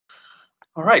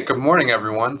All right, good morning,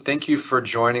 everyone. Thank you for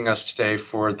joining us today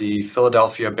for the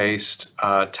Philadelphia-based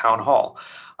Town Hall.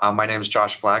 My name is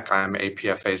Josh Black. I'm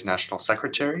APFA's National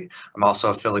Secretary. I'm also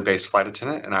a Philly-based flight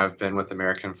attendant, and I've been with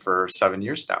American for 7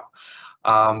 years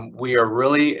now. We are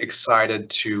really excited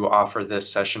to offer this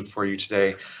session for you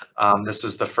today. This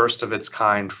is the first of its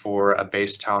kind for a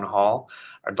base town hall.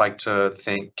 I'd like to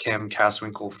thank Kim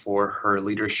Caswinkle for her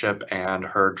leadership and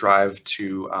her drive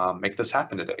to make this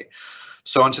happen today.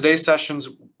 So in today's sessions,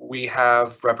 we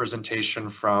have representation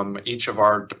from each of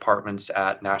our departments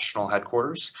at national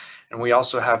headquarters, and we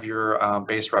also have your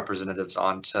base representatives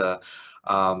on to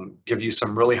give you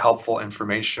some really helpful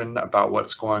information about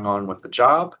what's going on with the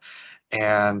job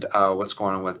and what's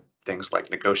going on with things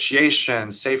like negotiation,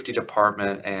 safety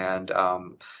department, and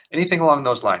anything along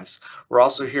those lines. We're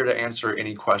also here to answer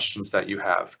any questions that you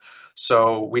have.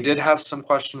 So we did have some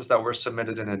questions that were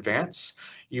submitted in advance.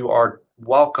 You are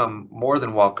welcome, more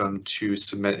than welcome, to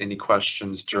submit any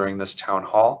questions during this town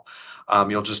hall.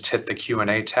 You'll just hit the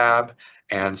Q&A tab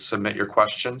and submit your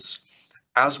questions.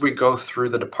 As we go through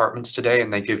the departments today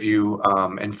and they give you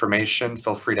information,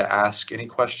 feel free to ask any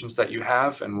questions that you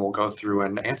have and we'll go through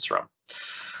and answer them.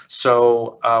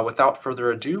 So without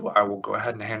further ado, I will go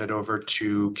ahead and hand it over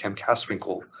to Kim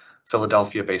Caswinkle,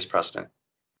 Philadelphia-based president.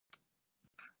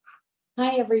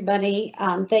 Hi, everybody.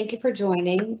 Thank you for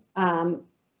joining.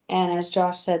 And as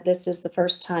Josh said, this is the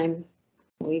first time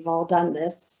we've all done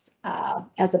this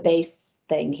as a base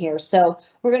thing here. So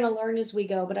we're going to learn as we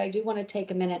go, but I do want to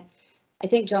take a minute. I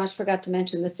think Josh forgot to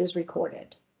mention this is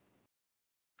recorded.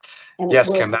 And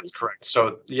yes, Kim, that's correct.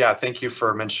 So yeah, thank you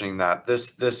for mentioning that.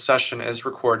 This session is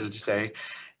recorded today.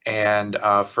 And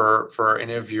for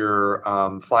any of your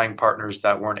flying partners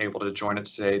that weren't able to join it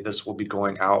today, this will be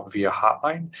going out via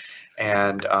hotline,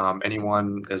 and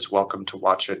anyone is welcome to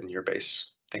watch it in your base.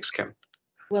 Thanks, Kim.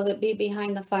 Will it be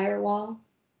behind the firewall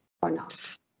or not?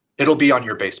 It'll be on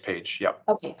your base page, yep.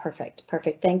 Okay, perfect,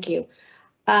 perfect, thank you.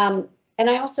 And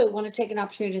I also want to take an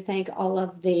opportunity to thank all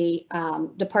of the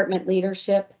department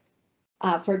leadership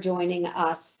for joining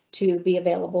us to be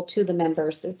available to the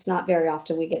members. It's not very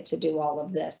often we get to do all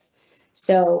of this.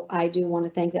 So I do want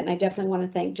to thank that. And I definitely want to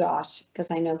thank Josh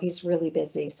because I know he's really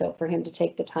busy. So for him to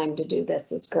take the time to do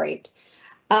this is great.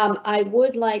 I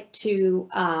would like to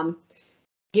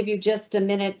give you just a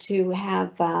minute to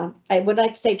have, I would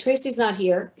like to say Tracy's not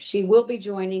here. She will be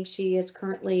joining. She is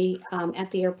currently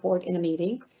at the airport in a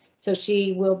meeting. So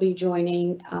she will be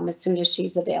joining as soon as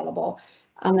she's available.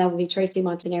 That will be Tracy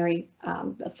Montanari,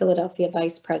 the Philadelphia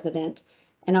Vice President,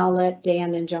 and I'll let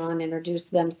Dan and John introduce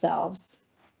themselves.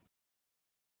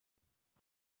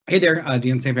 Hey there,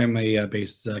 Dan Samp. I'm a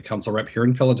base council rep here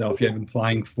in Philadelphia. I've been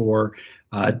flying for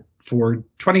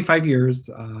 25 years.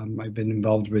 I've been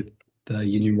involved with the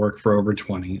union work for over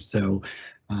 20. So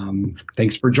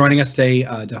thanks for joining us today.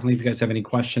 Definitely, if you guys have any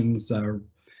questions,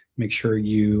 make sure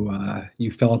you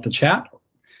fill out the chat,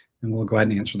 and we'll go ahead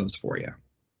and answer those for you.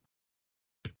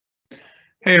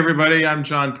 Hey everybody, I'm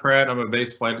John Pratt. I'm a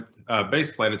base flight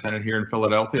attendant here in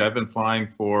Philadelphia. I've been flying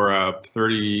for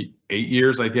 38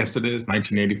 years, I guess it is,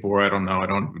 1984. I don't know. I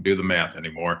don't do the math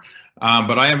anymore.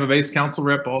 But I am a base council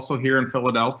rep also here in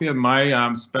Philadelphia.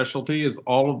 My specialty is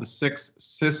all of the 6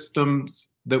 systems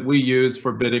that we use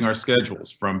for bidding our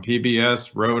schedules, from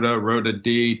PBS, ROTA, ROTA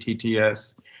D,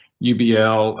 TTS,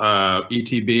 UBL,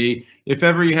 ETB. If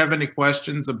ever you have any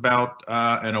questions about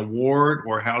an award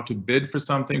or how to bid for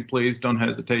something, please don't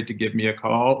hesitate to give me a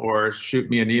call or shoot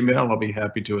me an email. I'll be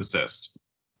happy to assist.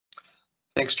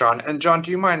 Thanks, John. And John,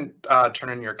 do you mind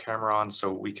turning your camera on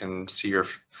so we can see your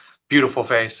beautiful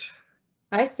face?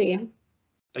 I see him.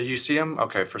 You see him?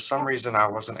 Okay, for some reason I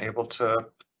wasn't able to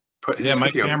put his my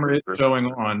video camera is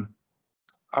showing on.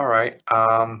 All right.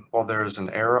 Well, there's an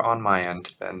error on my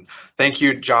end then. Thank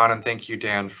you, John, and thank you,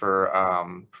 Dan, for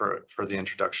the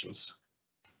introductions.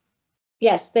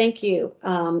 Yes, thank you.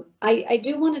 I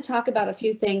do want to talk about a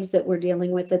few things that we're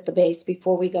dealing with at the base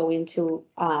before we go into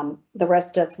the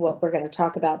rest of what we're going to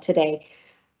talk about today.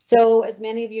 So as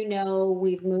many of you know,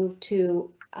 we've moved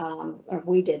to, or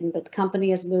we didn't, but the company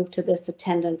has moved to this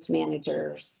attendance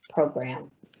managers program.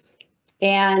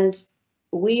 And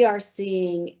we are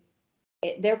seeing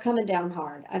they're coming down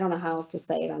hard. I don't know how else to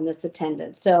say it on this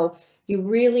attendance. So you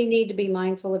really need to be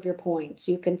mindful of your points.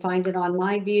 You can find it on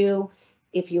My View.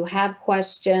 If you have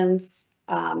questions,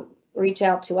 reach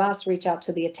out to us, reach out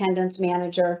to the attendance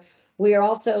manager. We are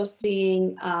also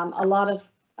seeing a lot of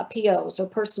POs or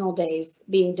personal days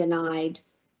being denied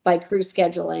by crew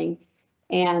scheduling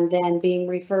and then being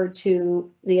referred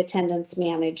to the attendance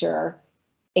manager,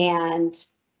 and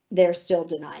they're still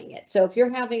denying it. So if you're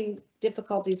having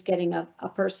difficulties getting a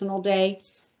personal day,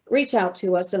 reach out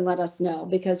to us and let us know,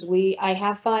 because I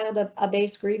have filed a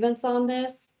base grievance on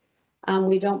this.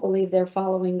 We don't believe they're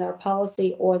following their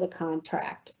policy or the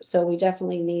contract. So we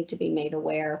definitely need to be made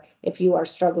aware if you are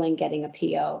struggling getting a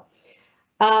PO.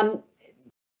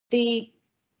 The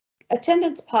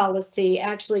attendance policy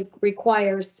actually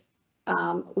requires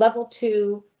level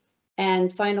 2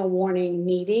 and final warning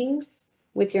meetings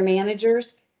with your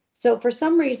managers. So for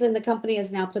some reason, the company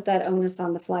has now put that onus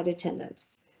on the flight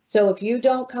attendants. So if you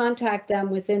don't contact them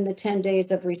within the 10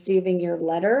 days of receiving your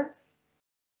letter,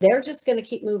 they're just going to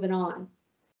keep moving on.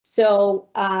 So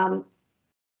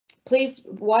please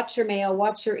watch your mail,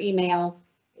 watch your email.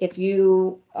 If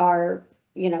you are,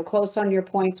 close on your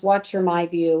points, watch your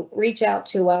MyView, reach out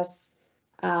to us,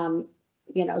 so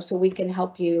we can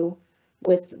help you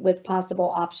with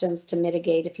possible options to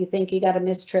mitigate. If you think you got a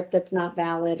missed trip that's not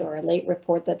valid or a late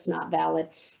report that's not valid,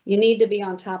 you need to be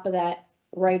on top of that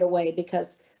right away,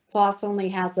 because FOSS only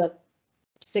has a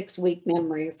 6-week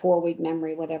memory, 4-week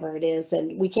memory, whatever it is,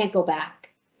 and we can't go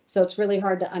back. So it's really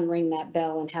hard to unring that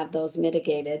bell and have those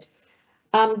mitigated.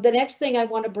 The next thing I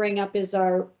want to bring up is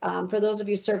our, for those of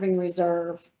you serving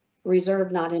reserve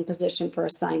not in position for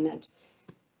assignment.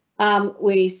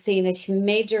 We've seen a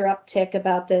major uptick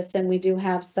about this, and we do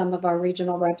have some of our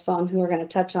regional reps on who are going to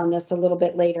touch on this a little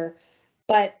bit later.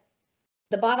 But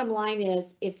the bottom line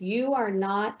is, if you are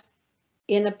not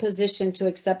in a position to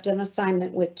accept an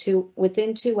assignment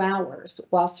within 2 hours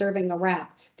while serving a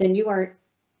rep, then you're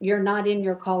not in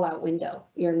your call out window.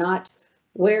 You're not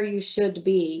where you should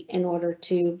be in order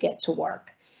to get to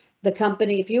work. The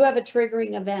company, if you have a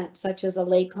triggering event such as a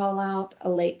late call out, a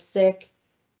late sick,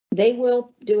 they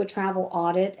will do a travel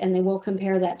audit and they will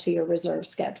compare that to your reserve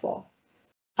schedule.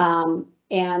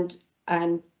 And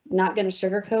I'm not going to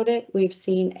sugarcoat it. We've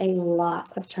seen a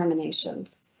lot of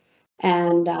terminations,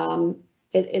 and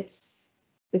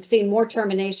we've seen more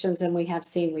terminations than we have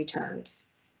seen returns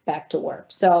back to work.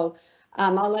 So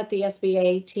I'll let the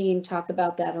SBA team talk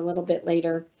about that a little bit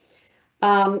later.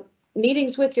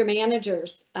 Meetings with your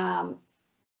managers.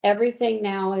 Everything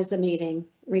now is a meeting,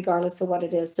 regardless of what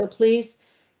it is. So please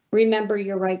remember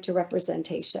your right to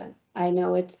representation. I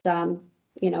know it's,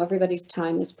 everybody's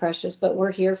time is precious, but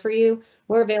we're here for you.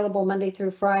 We're available Monday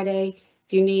through Friday.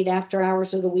 If you need after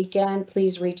hours or the weekend,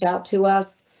 please reach out to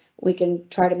us. We can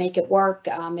try to make it work.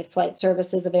 If flight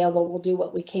service is available, we'll do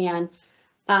what we can.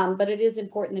 But it is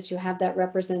important that you have that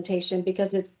representation,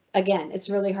 because it's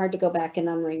really hard to go back and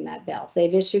unring that bell. If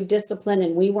they've issued discipline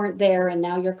and we weren't there, and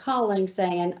now you're calling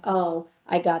saying, oh,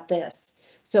 I got this.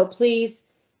 So please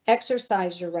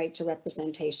exercise your right to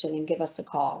representation and give us a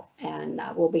call, and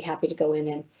we'll be happy to go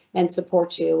in and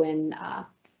support you and,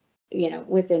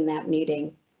 within that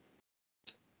meeting.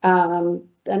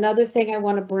 Another thing I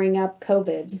want to bring up,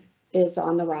 COVID is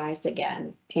on the rise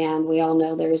again, and we all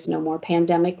know there is no more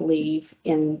pandemic leave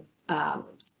in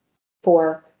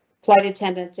for flight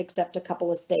attendants, except a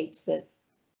couple of states that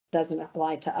doesn't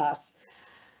apply to us.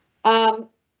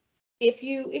 If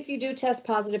you do test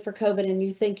positive for COVID and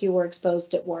you think you were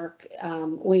exposed at work,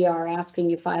 we are asking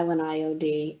you file an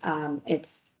IOD.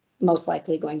 It's most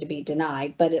likely going to be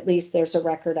denied, but at least there's a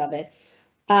record of it.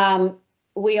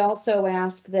 We also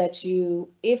ask that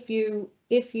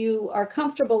if you are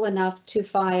comfortable enough to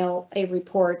file a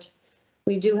report,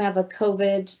 we do have a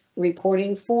COVID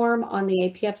reporting form on the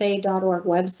apfa.org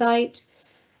website,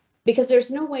 because there's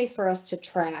no way for us to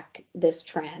track this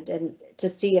trend and to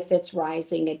see if it's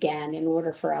rising again, in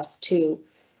order for us to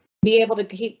be able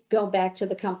to go back to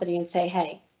the company and say,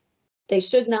 hey, they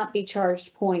should not be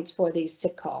charged points for these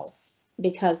sick calls,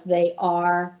 because they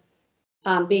are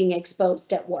being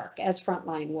exposed at work as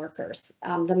frontline workers.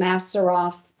 The masks are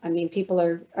off. I mean, people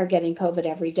are getting COVID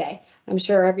every day. I'm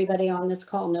sure everybody on this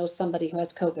call knows somebody who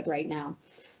has COVID right now.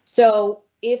 So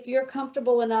if you're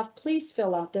comfortable enough, please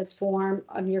fill out this form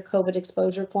of your COVID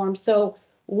exposure form, so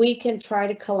we can try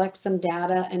to collect some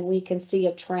data and we can see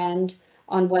a trend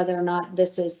on whether or not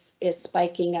this is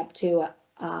spiking up to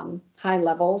high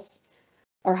levels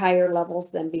or higher levels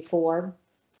than before.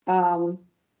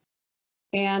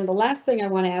 And the last thing I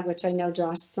want to add, which I know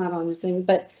Josh is not on his thing,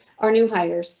 but our new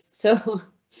hires. So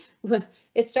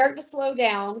it's starting to slow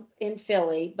down in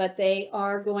Philly, but they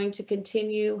are going to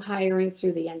continue hiring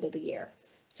through the end of the year.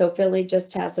 So Philly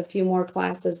just has a few more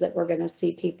classes that we're going to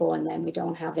see people, and then we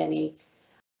don't have any.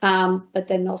 But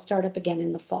then they'll start up again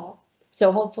in the fall.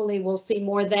 So hopefully we'll see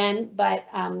more then, but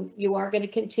you are going to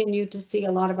continue to see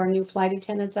a lot of our new flight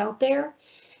attendants out there.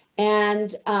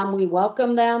 And we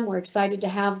welcome them. We're excited to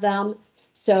have them.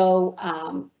 So,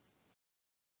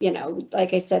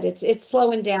 like I said, it's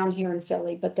slowing down here in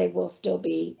Philly, but they will still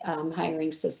be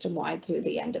hiring system-wide through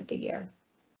the end of the year.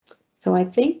 So I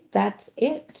think that's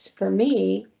it for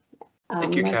me.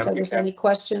 Thank you, Unless Kim. there was any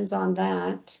questions on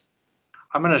that.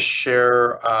 I'm going to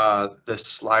share this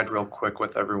slide real quick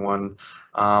with everyone.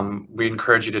 We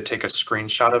encourage you to take a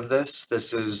screenshot of this.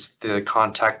 This is the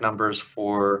contact numbers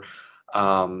for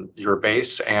your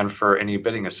base and for any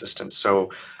bidding assistance. So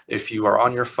if you are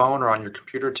on your phone or on your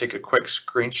computer, take a quick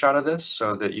screenshot of this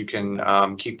so that you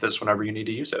can keep this whenever you need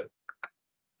to use it.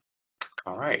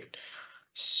 All right.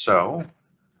 So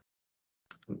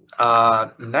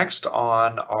next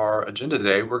on our agenda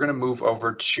today, we're going to move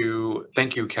over to,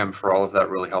 thank you, Kim, for all of that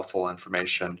really helpful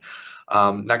information.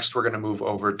 Next, we're going to move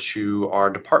over to our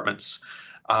departments.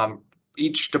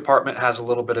 Each department has a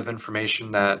little bit of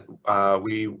information that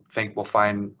we think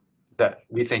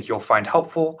you'll find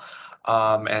helpful,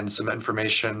 and some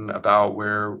information about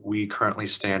where we currently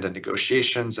stand in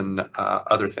negotiations and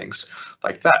other things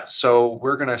like that. So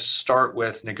we're going to start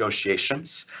with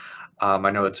negotiations.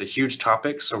 I know it's a huge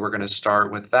topic, so we're going to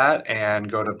start with that and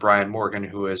go to Brian Morgan,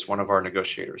 who is one of our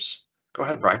negotiators. Go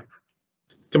ahead, Brian.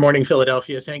 Good morning,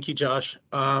 Philadelphia. Thank you, Josh.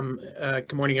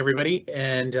 Good morning, everybody.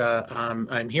 And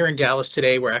I'm here in Dallas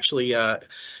today. We're actually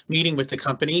meeting with the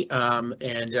company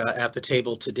and at the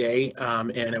table today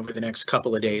and over the next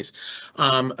couple of days.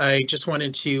 I just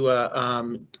wanted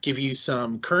to give you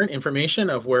some current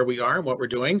information of where we are and what we're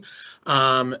doing.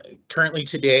 Currently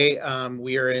today,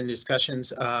 we are in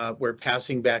discussions. We're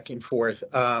passing back and forth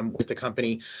with the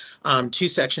company two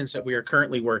sections that we are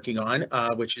currently working on,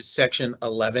 which is section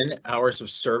 11, hours of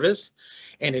service.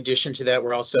 In addition to that,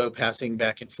 we're also passing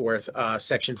back and forth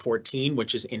section 14,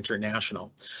 which is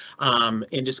international.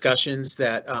 In discussions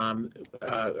that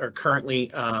are currently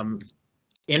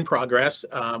in progress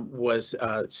was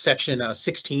section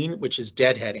 16, which is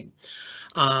deadheading.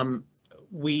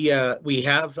 We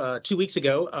have 2 weeks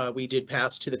ago, we did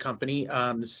pass to the company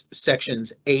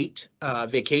sections 8,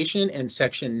 vacation, and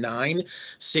section 9,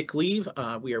 sick leave.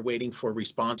 We are waiting for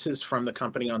responses from the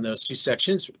company on those two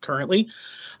sections currently.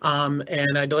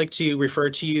 And I'd like to refer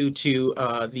to you to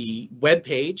the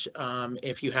webpage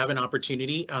if you have an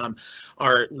opportunity.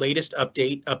 Our latest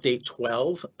update, update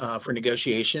 12 for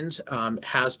negotiations,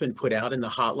 has been put out in the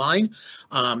hotline.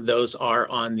 Those are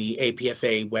on the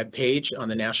APFA webpage on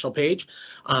the national page.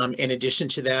 In addition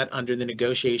to that, under the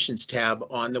negotiations tab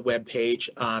on the webpage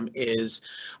is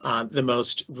the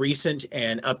most recent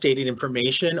and updated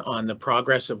information on the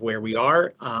progress of where we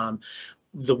are.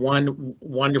 The one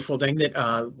wonderful thing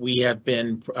that we have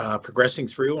been progressing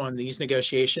through on these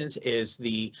negotiations is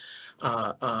the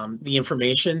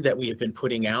information that we have been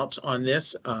putting out on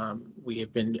this. We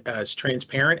have been as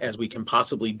transparent as we can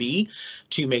possibly be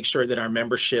to make sure that our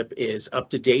membership is up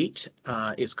to date,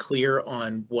 is clear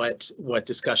on what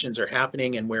discussions are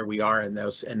happening and where we are in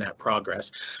that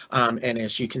progress. And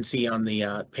as you can see on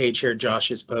the page here, Josh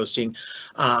is posting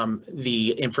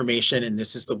the information, and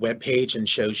this is the web page and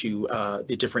shows you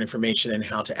the different information and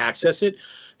how to access it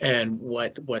and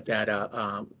what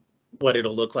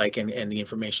it'll look like and the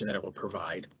information that it will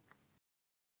provide.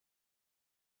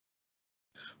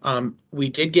 We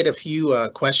did get a few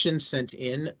questions sent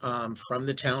in from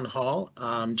the town hall.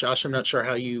 Josh, I'm not sure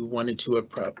how you wanted to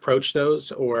approach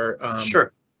those, or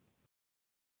sure.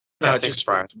 Yeah, thanks,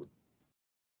 Brian.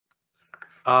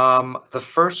 The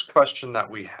first question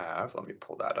that we have, let me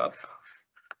pull that up,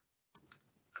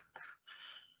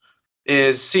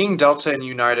 is seeing Delta and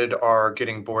United are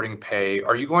getting boarding pay.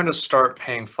 Are you going to start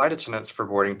paying flight attendants for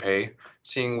boarding pay,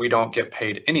 seeing we don't get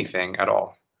paid anything at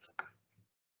all?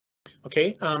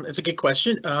 Okay, it's a good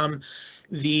question.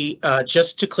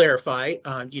 Just to clarify,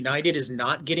 United is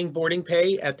not getting boarding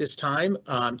pay at this time.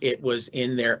 It was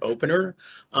in their opener.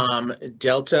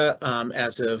 Delta,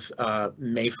 as of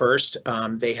May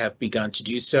 1st, they have begun to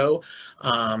do so.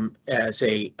 As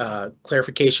a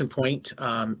clarification point,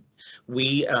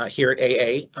 we here at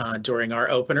AA, during our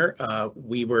opener,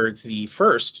 we were the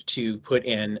first to put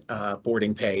in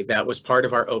boarding pay. That was part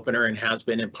of our opener and has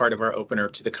been part of our opener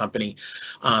to the company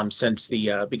since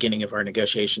the beginning of our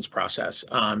negotiations process.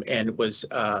 And was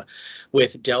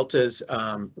with Delta's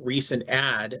recent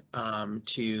add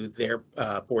to their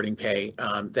boarding pay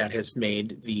that has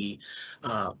made the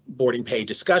boarding pay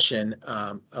discussion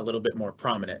a little bit more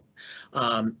prominent.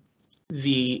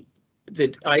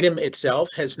 The item itself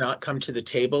has not come to the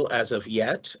table as of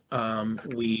yet.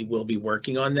 We will be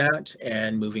working on that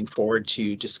and moving forward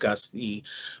to discuss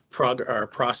our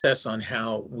process on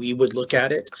how we would look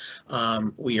at it.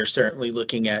 We are certainly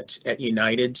looking at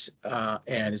United's,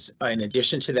 and in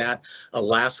addition to that,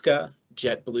 Alaska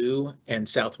JetBlue, and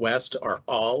Southwest are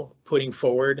all putting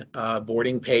forward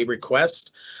boarding pay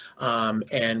requests.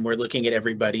 And we're looking at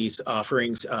everybody's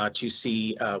offerings to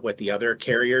see what the other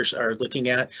carriers are looking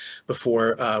at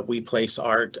before we place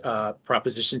our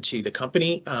proposition to the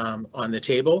company on the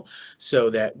table, so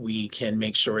that we can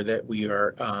make sure that we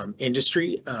are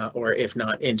industry or if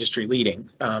not industry leading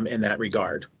in that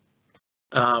regard.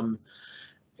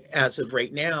 As of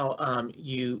right now,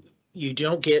 you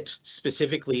don't get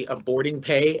specifically a boarding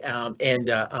pay and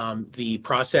the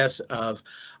process of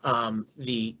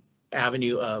the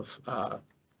avenue of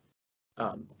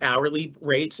hourly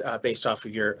rates based off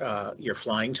of your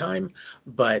flying time,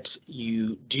 but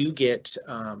you do get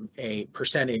a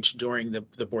percentage during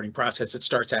the boarding process. It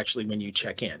starts actually when you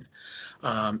check in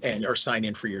and or sign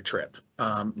in for your trip.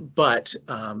 But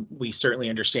we certainly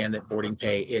understand that boarding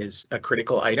pay is a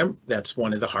critical item. That's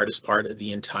one of the hardest part of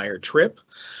the entire trip.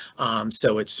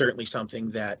 So it's certainly something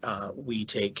that we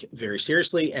take very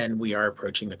seriously, and we are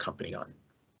approaching the company on.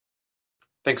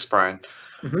 Thanks, Brian.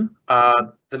 Mm-hmm.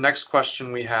 The next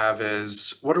question we have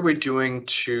is, what are we doing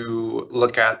to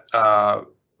look at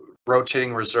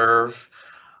rotating reserve,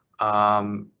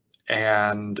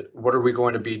 and what are we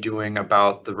going to be doing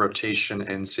about the rotation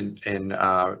in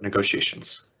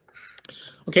negotiations?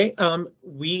 Okay,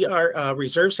 we are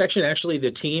reserve section. Actually,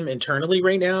 the team internally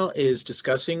right now is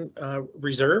discussing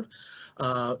reserve.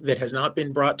 That has not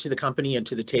been brought to the company and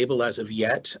to the table as of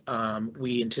yet.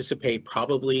 We anticipate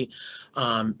probably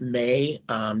May,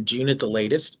 June at the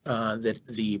latest, that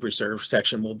the reserve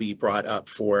section will be brought up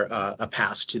for a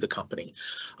pass to the company.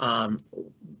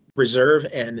 Reserve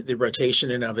and the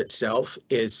rotation in of itself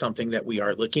is something that we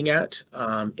are looking at.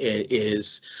 It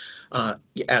is,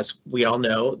 as we all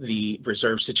know, the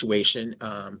reserve situation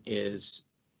is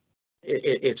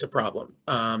it's a problem.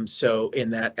 So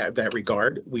in that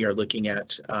regard, we are looking at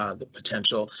the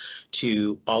potential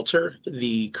to alter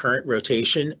the current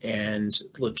rotation and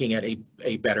looking at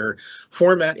a better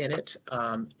format in it.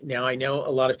 Now, I know a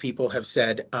lot of people have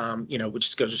said, we'll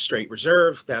just go to straight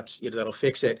reserve. That'll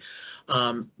fix it.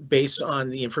 Based on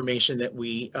the information that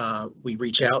we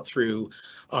reach out through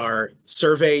our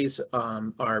surveys,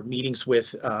 our meetings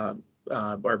with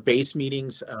our base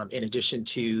meetings, in addition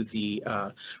to the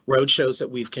road shows that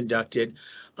we've conducted,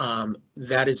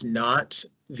 that is not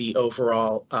the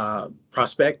overall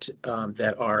prospect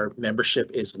that our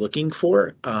membership is looking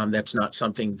for. That's not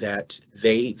something that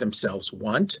they themselves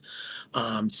want.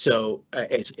 So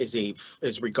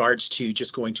as regards to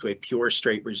just going to a pure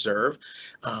straight reserve,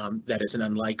 that is an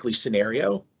unlikely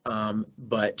scenario.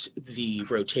 But the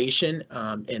rotation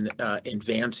and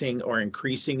advancing or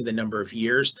increasing the number of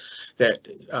years that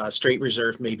straight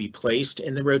reserve may be placed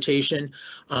in the rotation,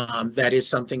 that is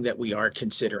something that we are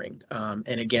considering.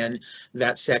 And again,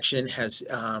 that section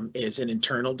is in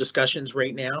internal discussions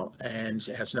right now and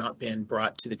has not been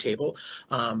brought to the table.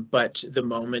 But the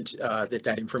moment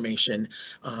that information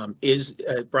is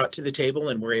brought to the table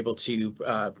and we're able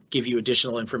to give you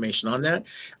additional information on that,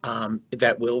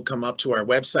 that will come up to our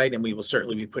website, and we will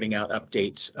certainly be putting out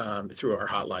updates through our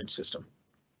hotline system.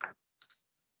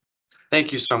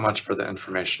 Thank you so much for the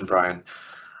information, Brian.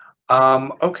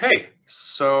 Okay,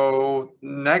 so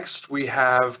next we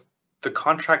have the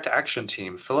contract action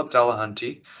team. Philip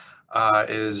Delahunty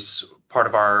is part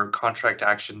of our contract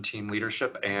action team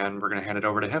leadership, and we're going to hand it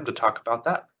over to him to talk about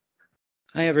that.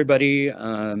 Hi, everybody.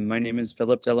 My name is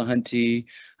Philip Delahunty.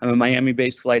 I'm a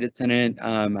Miami-based flight attendant.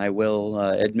 I will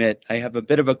admit I have a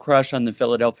bit of a crush on the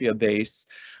Philadelphia base.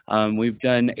 We've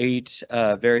done 8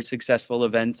 very successful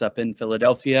events up in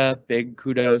Philadelphia. Big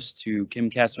kudos to Kim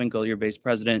Caswinkle, your base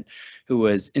president, who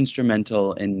was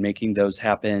instrumental in making those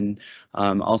happen.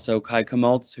 Also Kai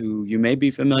Kamoltz, who you may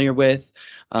be familiar with.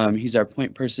 He's our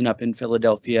point person up in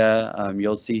Philadelphia.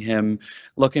 You'll see him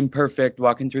looking perfect,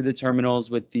 walking through the terminals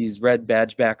with these red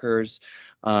badge backers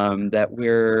that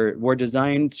we're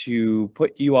designed to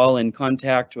put you all in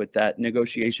contact with that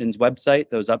negotiations website,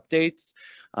 those updates.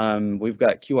 We've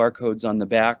got QR codes on the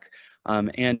back,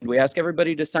 and we ask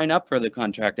everybody to sign up for the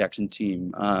contract action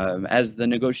team. As the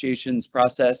negotiations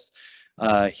process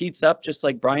heats up, just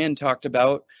like Brian talked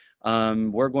about,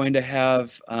 we're going to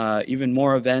have even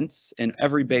more events in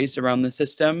every base around the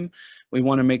system. We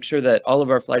want to make sure that all of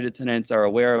our flight attendants are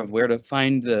aware of where to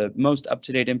find the most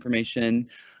up-to-date information,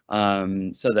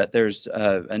 so that there's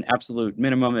an absolute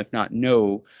minimum, if not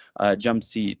no, jump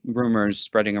seat rumors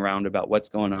spreading around about what's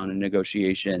going on in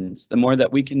negotiations. The more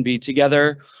that we can be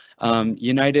together,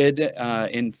 united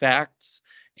in facts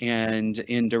and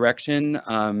in direction,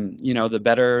 the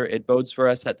better it bodes for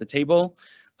us at the table.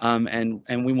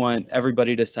 and we want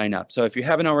everybody to sign up. So if you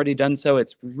haven't already done so,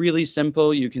 it's really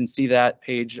simple. You can see that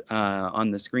page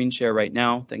on the screen share right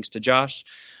now, thanks to Josh.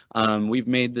 We've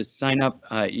made the sign up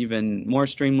even more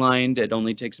streamlined. It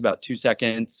only takes about 2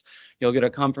 seconds. You'll get a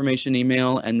confirmation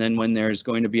email, and then when there's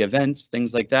going to be events,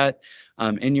 things like that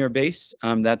in your base,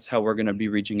 that's how we're going to be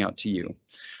reaching out to you.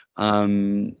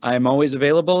 I'm always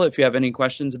available. If you have any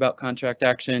questions about contract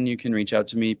action, you can reach out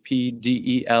to me,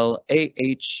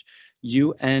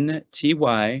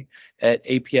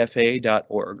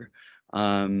 pdelahunty@apfa.org.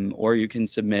 Or you can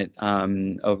submit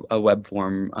a web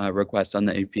form request on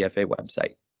the APFA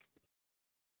website.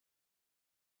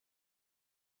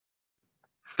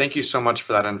 Thank you so much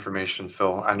for that information,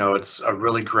 Phil. I know it's a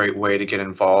really great way to get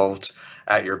involved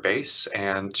at your base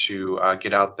and to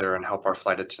get out there and help our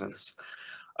flight attendants.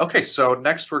 Okay, so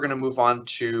next we're going to move on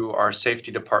to our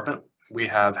safety department. We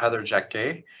have Heather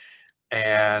Jacquet,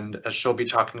 and she'll be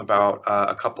talking about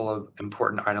a couple of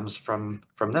important items from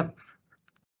them.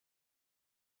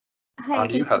 Hi, On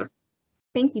to you, Heather.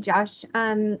 Thank you, Josh.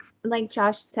 Like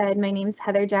Josh said, my name is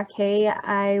Heather Jacquet.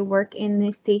 I work in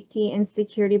the safety and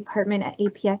security department at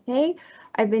APFA.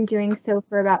 I've been doing so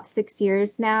for about 6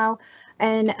 years now.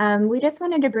 And we just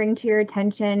wanted to bring to your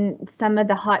attention some of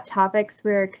the hot topics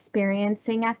we're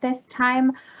experiencing at this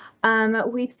time.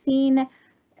 We've seen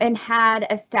and had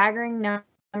a staggering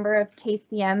number of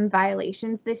KCM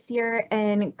violations this year,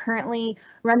 and currently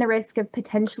run the risk of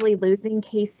potentially losing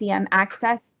KCM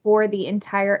access for the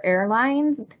entire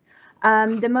airlines.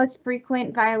 The most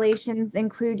frequent violations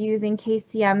include using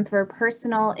KCM for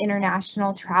personal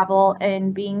international travel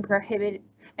and bringing prohibited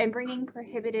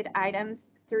items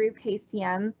through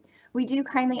KCM. We do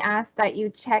kindly ask that you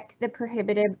check the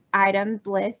prohibited items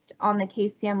list on the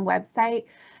KCM website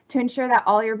to ensure that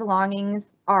all your belongings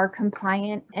are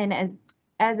compliant, and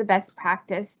as a best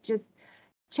practice, just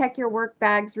check your work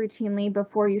bags routinely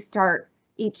before you start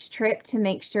each trip to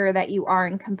make sure that you are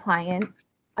in compliance.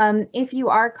 If you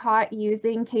are caught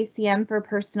using KCM for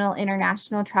personal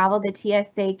international travel, the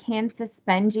TSA can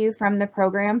suspend you from the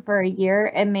program for a year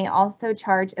and may also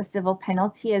charge a civil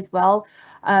penalty as well.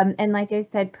 And like I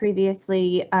said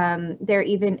previously, they're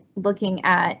even looking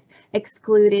at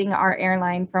excluding our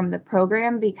airline from the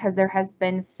program because there has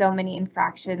been so many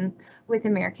infractions with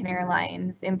American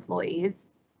Airlines employees.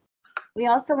 We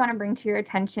also want to bring to your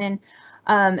attention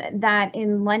that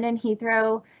in London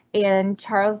Heathrow and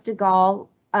Charles de Gaulle,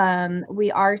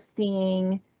 we are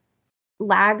seeing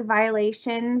lag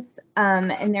violations,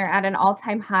 and they're at an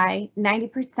all-time high.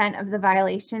 90% of the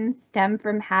violations stem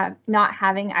from not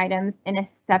having items in a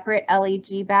separate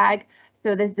LEG bag,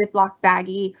 so the Ziploc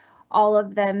baggie. All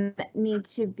of them need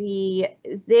to be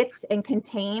zipped and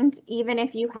contained. Even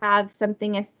if you have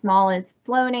something as small as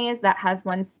Flonase that has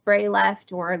one spray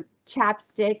left, or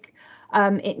chapstick,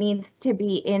 it needs to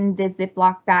be in the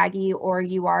Ziploc baggie or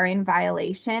you are in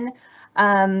violation.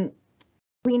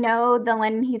 We know the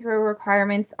London Heathrow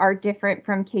requirements are different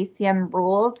from KCM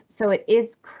rules, so it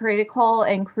is critical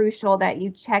and crucial that you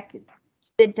check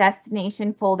the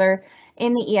destination folder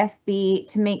in the EFB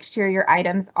to make sure your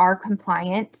items are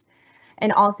compliant.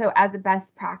 And also, as a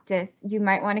best practice, you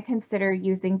might want to consider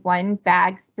using one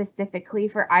bag specifically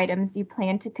for items you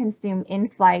plan to consume in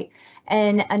flight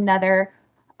and another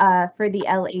for the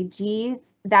LAGs.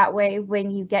 That way, when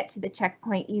you get to the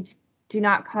checkpoint, you do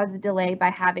not cause a delay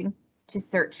by having to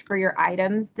search for your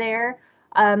items there.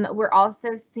 We're also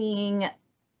seeing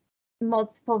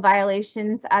multiple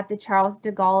violations at the Charles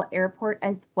de Gaulle Airport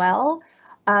as well.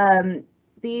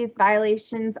 These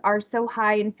violations are so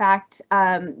high, in fact,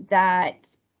 that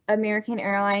American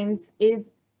Airlines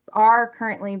are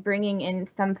currently bringing in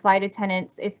some flight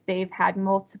attendants if they've had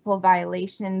multiple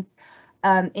violations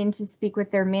in to speak with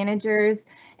their managers.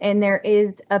 And there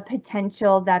is a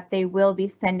potential that they will be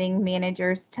sending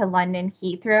managers to London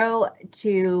Heathrow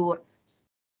to,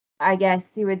 I guess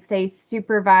you would say,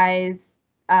 supervise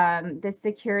the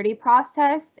security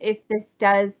process. If this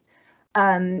does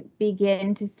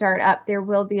begin to start up, there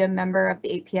will be a member of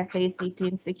the APFA safety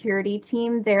and security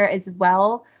team there as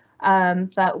well.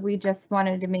 But we just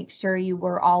wanted to make sure you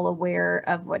were all aware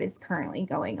of what is currently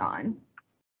going on.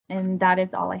 And that is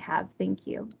all I have. Thank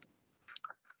you.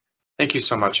 Thank you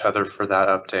so much, Heather, for that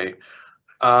update.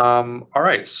 All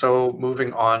right, so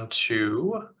moving on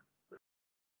to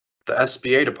the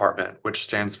SBA department, which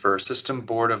stands for System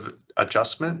Board of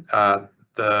Adjustment.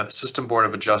 The System Board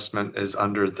of Adjustment is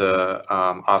under the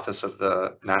Office of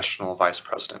the National Vice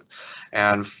President.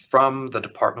 And from the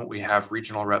department, we have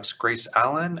Regional Reps Grace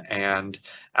Allen and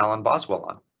Alan Boswell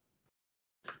on.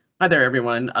 Hi there,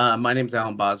 everyone. My name is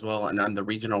Alan Boswell, and I'm the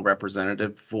regional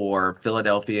representative for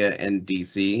Philadelphia and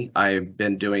DC. I've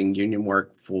been doing union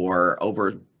work for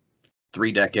over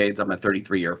 3 decades. I'm a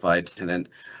 33-year flight attendant,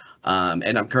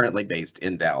 and I'm currently based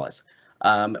in Dallas.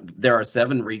 There are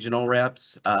 7 regional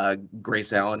reps.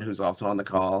 Grace Allen, who's also on the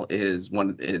call, is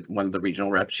one of the regional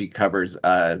reps. She covers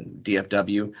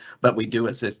DFW, but we do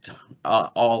assist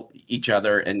each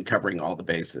other in covering all the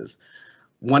bases.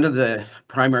 One of the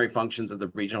primary functions of the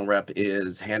regional rep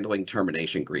is handling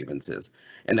termination grievances.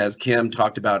 And as Kim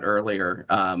talked about earlier,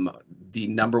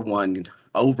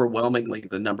 overwhelmingly,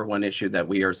 the number one issue that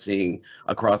we are seeing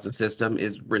across the system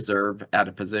is reserve at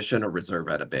a position or reserve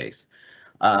at a base.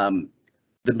 The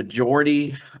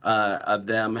majority of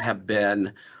them have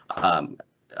been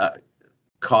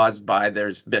caused by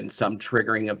there's been some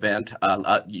triggering event.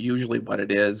 Usually what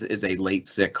it is a late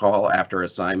sick call after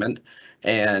assignment.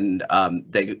 And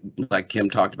they, like Kim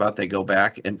talked about, they go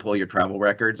back and pull your travel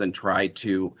records and try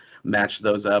to match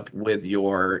those up with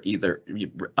your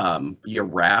your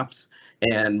wraps.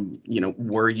 And, you know,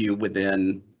 were you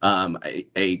within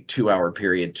a 2-hour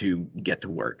period to get to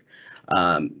work?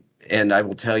 And I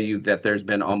will tell you that there's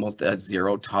been almost a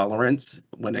zero tolerance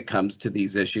when it comes to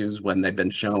these issues when they've been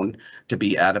shown to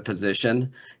be out of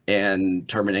position, and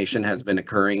termination has been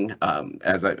occurring,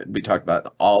 as we talked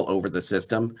about, all over the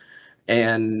system.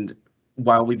 And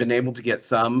while we've been able to get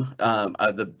some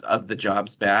of the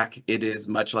jobs back, it is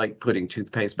much like putting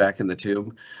toothpaste back in the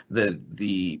tube.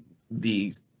 The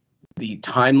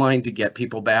timeline to get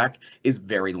people back is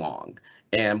very long.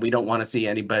 And we don't want to see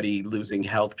anybody losing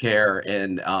health care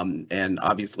and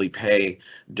obviously pay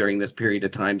during this period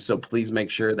of time. So please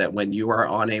make sure that when you are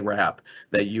on a wrap,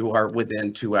 that you are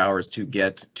within 2 hours to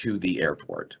get to the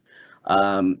airport.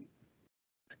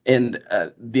 And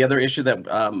the other issue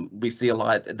that we see a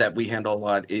lot, that we handle a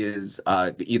lot, is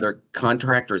either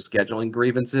contract or scheduling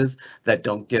grievances that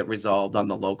don't get resolved on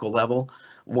the local level.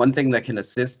 One thing that can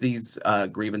assist these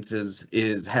grievances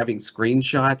is having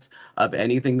screenshots of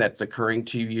anything that's occurring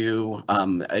to you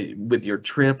with your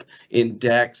trip, in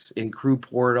decks, in crew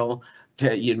portal,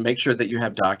 to make sure that you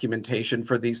have documentation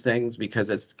for these things,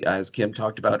 because as Kim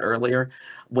talked about earlier,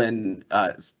 when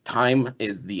time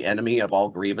is the enemy of all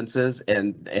grievances,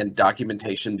 and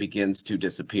documentation begins to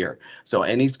disappear. So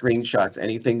any screenshots,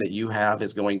 anything that you have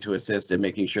is going to assist in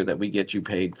making sure that we get you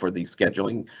paid for the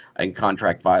scheduling and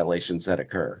contract violations that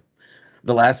occur.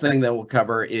 The last thing that we'll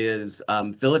cover is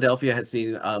Philadelphia has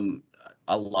seen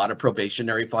a lot of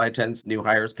probationary flight attendants, new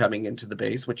hires coming into the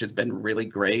base, which has been really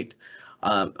great.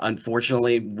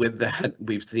 Unfortunately, with that,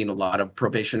 we've seen a lot of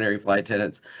probationary flight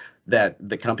attendants that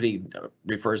the company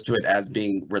refers to it as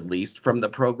being released from the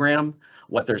program.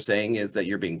 What they're saying is that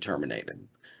you're being terminated.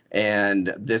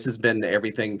 And this has been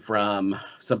everything from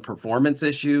some performance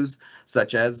issues,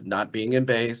 such as not being in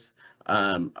base,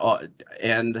 and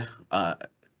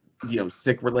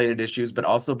sick related issues, but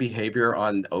also behavior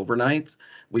on overnights.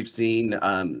 We've seen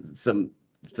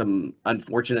some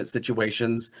unfortunate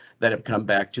situations that have come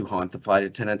back to haunt the flight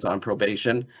attendants on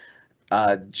probation.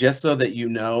 Just so that you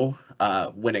know,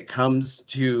 when it comes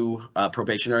to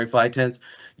probationary flight attendants,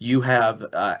 you have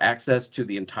access to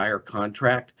the entire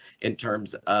contract in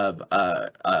terms of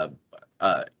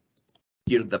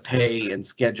the pay and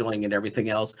scheduling and everything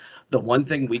else. The one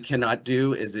thing we cannot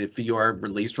do is, if you are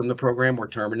released from the program or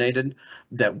terminated,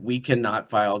 that we cannot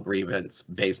file grievance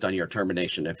based on your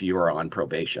termination if you are on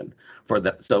probation.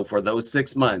 So for those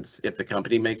 6 months, if the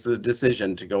company makes the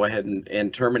decision to go ahead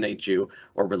and terminate you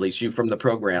or release you from the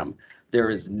program, there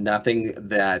is nothing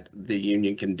that the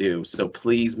union can do. So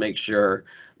please make sure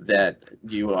that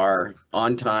you are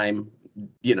on time,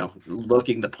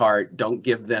 looking the part. Don't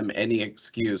give them any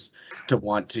excuse to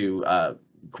want to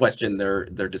question their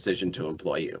decision to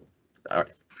employ you. All right.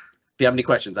 If you have any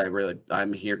questions,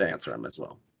 I'm here to answer them as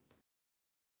well.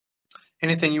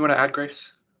 Anything you want to add,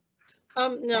 Grace?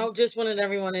 No, just wanted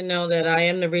everyone to know that I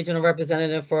am the regional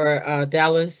representative for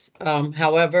Dallas.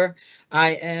 However,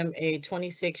 I am a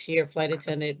 26-year flight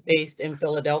attendant based in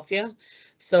Philadelphia.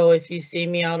 So if you see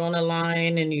me out on the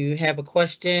line and you have a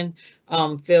question,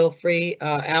 feel free.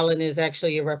 Alan is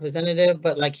actually a representative,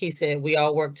 but like he said, we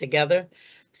all work together.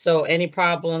 So any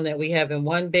problem that we have in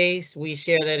one base, we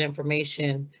share that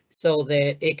information so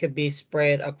that it could be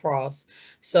spread across.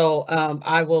 So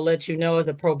I will let you know, as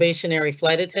a probationary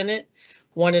flight attendant,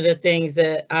 one of the things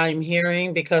that I'm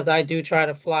hearing, because I do try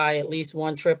to fly at least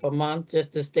one trip a month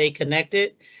just to stay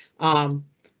connected.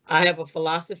 I have a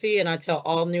philosophy, and I tell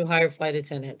all new hire flight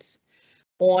attendants,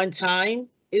 on time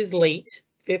is late,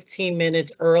 15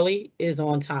 minutes early is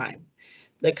on time.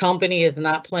 The company is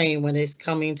not playing when it's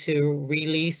coming to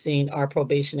releasing our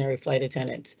probationary flight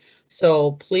attendants.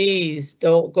 So please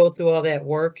don't go through all that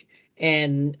work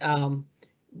and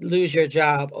lose your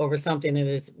job over something that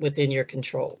is within your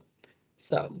control.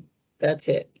 So that's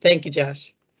it. Thank you,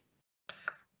 Josh.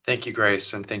 Thank you,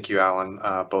 Grace, and thank you, Alan,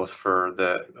 both for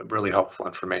the really helpful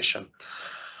information.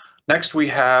 Next, we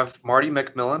have Marty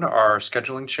McMillan, our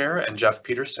scheduling chair, and Jeff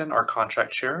Peterson, our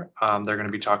contract chair. They're going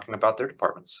to be talking about their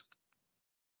departments.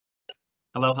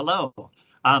 Hello, hello.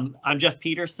 I'm Jeff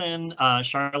Peterson,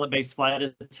 Charlotte-based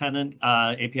flight attendant,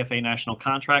 APFA National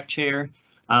Contract Chair.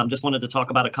 Just wanted to talk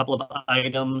about a couple of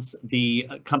items. The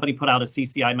company put out a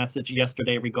CCI message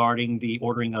yesterday regarding the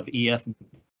ordering of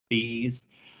EFBs.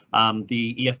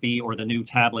 The EFB, or the new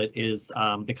tablet, is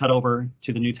the cutover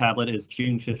to the new tablet is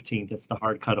June 15th. It's the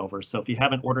hard cutover. So if you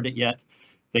haven't ordered it yet,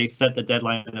 they set the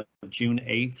deadline of June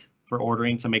 8th for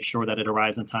ordering to make sure that it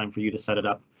arrives in time for you to set it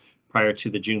up prior to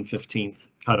the June 15th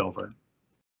cutover.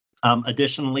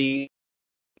 Additionally,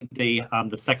 the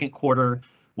second quarter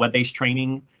web-based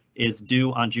training is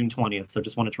due on June 20th. So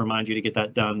just wanted to remind you to get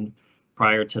that done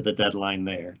prior to the deadline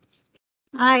there.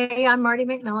 Hi, I'm Marty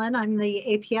McMillan. I'm the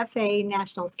APFA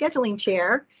National Scheduling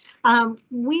Chair.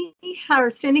 We are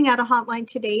sending out a hotline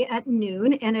today at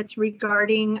noon, and it's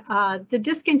regarding the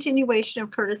discontinuation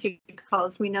of courtesy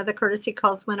calls. We know the courtesy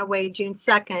calls went away June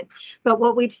 2nd, but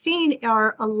what we've seen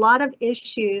are a lot of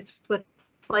issues with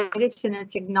flight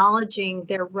attendants acknowledging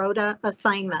their rota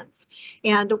assignments.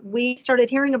 And we started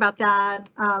hearing about that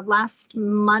last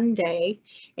Monday.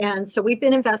 And so we've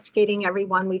been investigating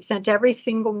everyone. We've sent every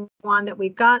single one that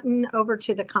we've gotten over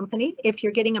to the company. If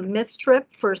you're getting a missed trip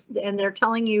and they're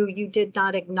telling you you did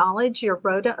not acknowledge your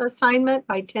rota assignment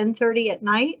by 10:30 at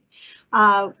night,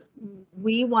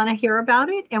 we want to hear about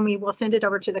it, and we will send it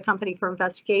over to the company for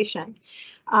investigation.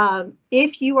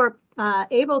 If you are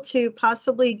able to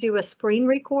possibly do a screen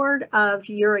record of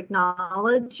your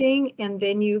acknowledging and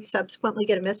then you subsequently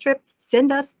get a missed trip,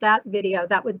 send us that video.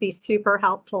 That would be super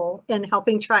helpful in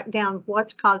helping track down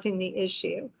what's causing the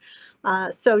issue.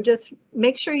 So just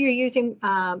make sure you're using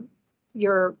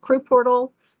your crew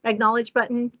portal acknowledge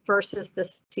button versus the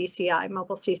CCI,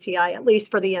 mobile CCI, at least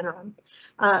for the interim.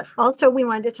 Also, we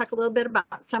wanted to talk a little bit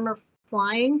about summer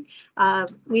flying.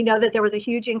 We know that there was a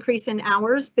huge increase in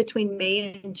hours between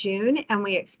May and June, and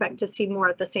we expect to see more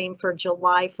of the same for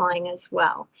July flying as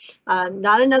well.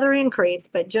 Not another increase,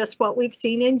 but just what we've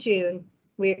seen in June,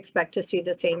 we expect to see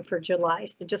the same for July.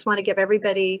 So just want to give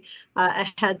everybody a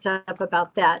heads up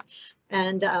about that.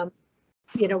 And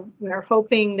you know, we're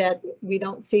hoping that we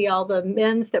don't see all the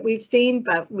mins that we've seen,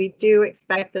 but we do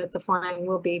expect that the flying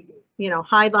will be, you know,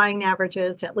 high line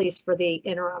averages, at least for the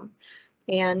interim.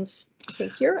 And I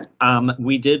think you're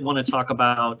we did want to talk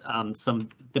about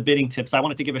the bidding tips. I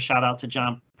wanted to give a shout out to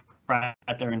John Pratt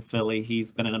there in Philly.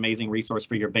 He's been an amazing resource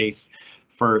for your base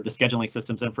for the scheduling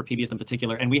systems and for PBS in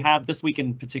particular. And we have this week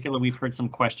in particular, we've heard some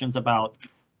questions about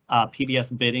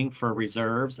PBS bidding for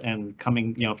reserves and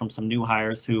coming, you know, from some new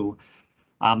hires who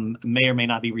may or may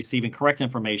not be receiving correct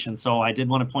information. So I did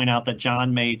want to point out that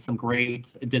John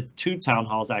did 2 town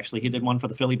halls actually. He did one for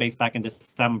the Philly base back in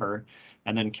December,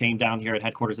 and then came down here at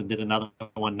headquarters and did another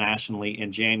one nationally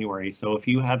in January. So if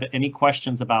you have any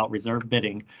questions about reserve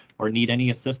bidding or need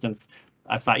any assistance,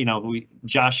 aside, you know,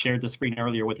 Josh shared the screen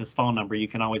earlier with his phone number. You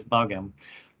can always bug him.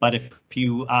 But if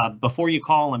you, before you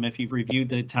call him, if you've reviewed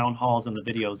the town halls and the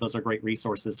videos, those are great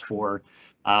resources for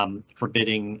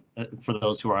bidding for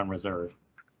those who are on reserve.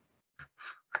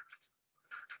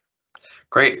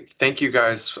 Great, thank you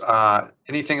guys.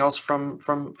 Anything else from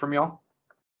y'all?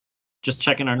 Just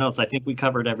checking our notes. I think we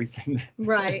covered everything.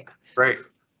 right. Great.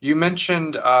 You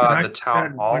mentioned the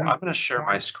town hall. I'm going to share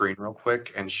my screen real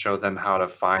quick and show them how to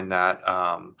find that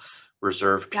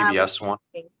reserve PBS one.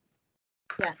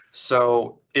 Yes.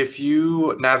 So if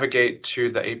you navigate to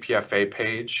the APFA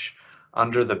page,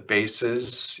 under the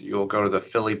bases, you'll go to the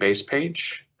Philly base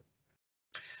page.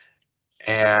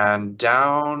 And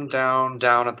down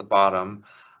at the bottom,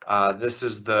 this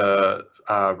is the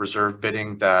reserve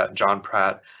bidding that John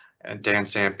Pratt and Dan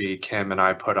Sampe, Kim, and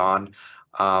I put on.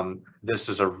 This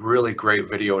is a really great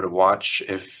video to watch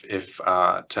if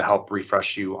to help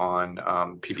refresh you on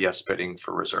PBS bidding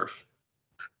for reserve.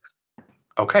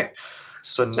 Okay,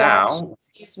 so Josh, now,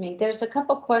 excuse me, there's a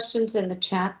couple questions in the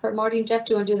chat for Marty and Jeff.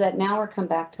 Do you want to do that now or come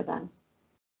back to them?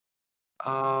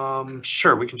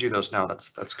 sure, we can do those now.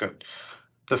 That's good.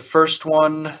 The first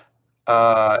one,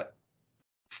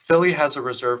 Philly has a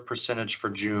reserve percentage for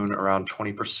June around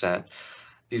 20%.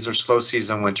 These are slow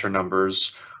season winter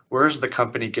numbers. Where is the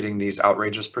company getting these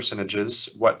outrageous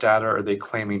percentages? What data are they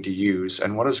claiming to use?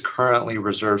 And what is currently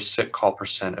reserve sick call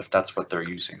percent if that's what they're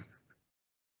using?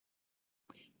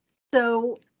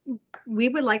 So we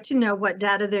would like to know what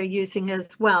data they're using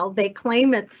as well. They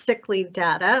claim it's sick leave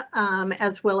data,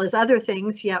 as well as other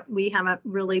things, yet we haven't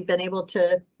really been able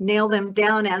to nail them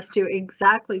down as to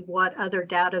exactly what other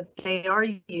data they are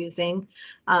using.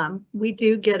 We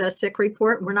do get a sick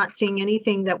report. We're not seeing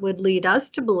anything that would lead us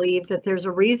to believe that there's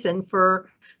a reason for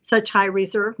such high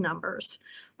reserve numbers.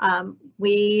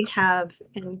 We have,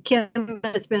 and Kim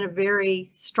has been a very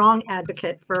strong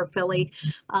advocate for Philly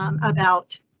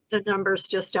about the numbers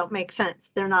just don't make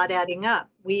sense. They're not adding up.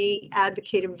 We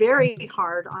advocated very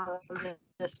hard on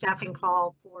the staffing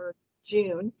call for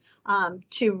June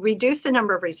to reduce the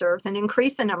number of reserves and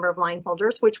increase the number of line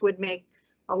holders, which would make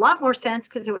a lot more sense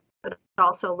because it would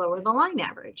also lower the line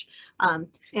average.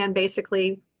 And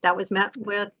basically that was met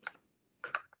with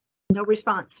no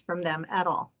response from them at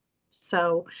all.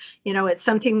 So, you know, it's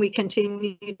something we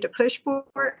continue to push for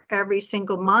every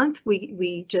single month.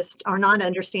 We just are not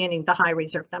understanding the high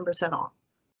reserve numbers at all.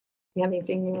 You have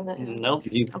anything you want to add? Nope,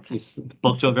 you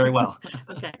spoke to it very well.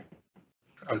 Okay.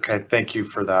 Okay, thank you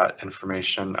for that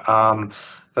information.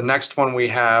 The next one we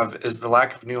have is the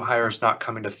lack of new hires not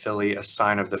coming to Philly a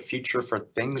sign of the future for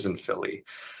things in Philly?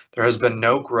 There has been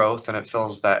no growth and it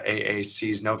feels that AA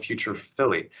sees no future for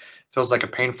Philly. Feels like a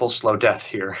painful slow death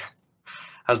here.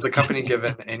 Has the company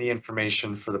given any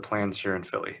information for the plans here in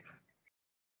Philly?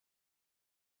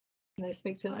 Can I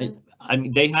speak to that? I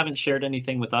mean, they haven't shared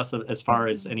anything with us as far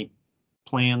as any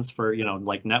plans for, you know,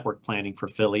 like network planning for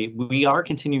Philly. We are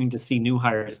continuing to see new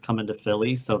hires come into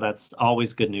Philly, so that's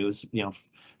always good news. You know,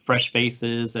 fresh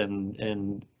faces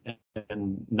and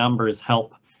numbers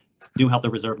do help the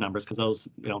reserve numbers, because those,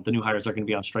 you know, the new hires are going to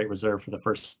be on straight reserve for the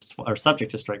first, or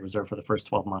subject to straight reserve for the first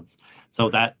 12 months. So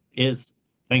that is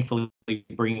thankfully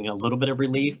bringing a little bit of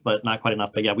relief, but not quite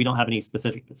enough. But yeah, we don't have any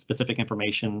specific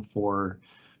information for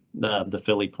the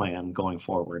Philly plan going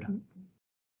forward.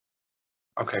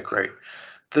 Okay, great.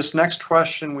 This next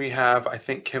question we have, I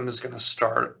think Kim is going to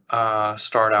start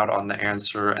out on the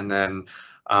answer, and then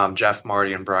Jeff,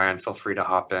 Marty, and Brian, feel free to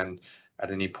hop in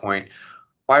at any point.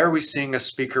 Why are we seeing a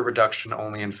speaker reduction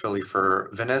only in Philly for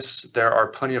Venice? There are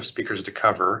plenty of speakers to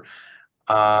cover.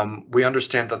 We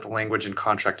understand that the language in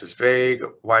contract is vague.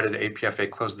 Why did APFA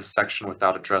close this section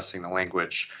without addressing the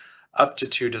language? Up to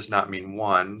 2 does not mean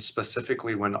 1,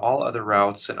 specifically when all other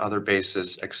routes and other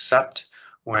bases, except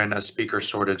when a speaker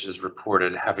shortage is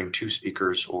reported, having 2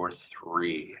 speakers or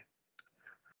 3.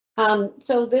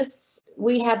 So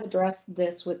we have addressed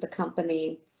this with the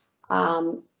company.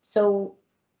 So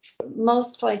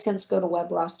most flight attendants go to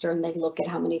web roster and they look at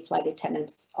how many flight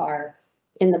attendants are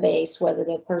in the base, whether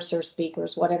they're purser,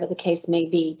 speakers, whatever the case may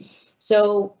be.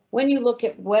 So when you look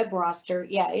at web roster,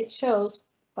 yeah, it shows,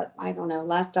 but I don't know,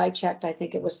 last I checked, I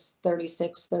think it was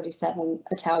 36, 37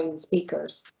 Italian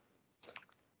speakers.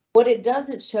 What it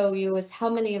doesn't show you is how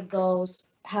many of those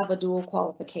have a dual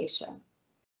qualification.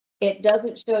 It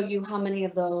doesn't show you how many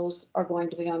of those are going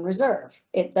to be on reserve.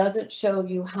 It doesn't show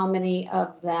you how many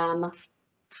of them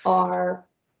are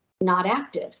not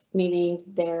active, meaning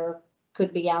they're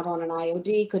could be out on an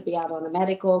IOD, could be out on a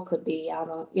medical, could be out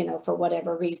on, you know, for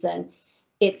whatever reason.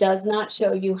 It does not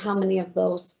show you how many of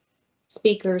those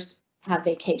speakers have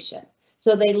vacation.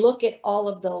 So they look at all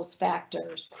of those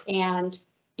factors and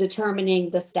determining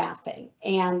the staffing.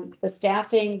 And the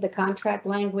staffing, the contract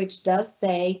language does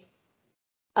say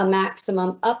a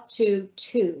maximum up to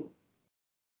 2.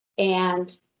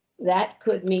 And that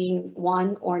could mean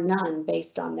 1 or none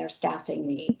based on their staffing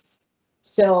needs.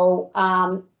 So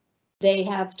they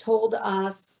have told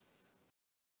us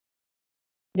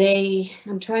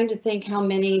I'm trying to think how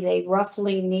many they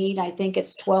roughly need. I think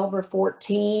it's 12 or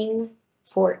 14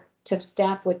 to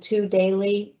staff with 2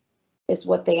 daily is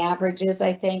what the average is,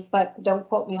 I think, but don't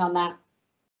quote me on that.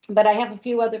 But I have a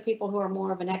few other people who are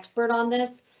more of an expert on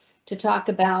this to talk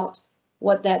about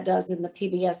what that does in the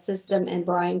PBS system, and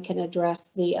Brian can address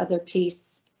the other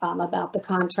piece about the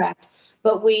contract.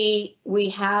 But we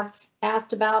have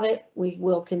asked about it. We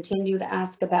will continue to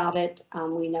ask about it.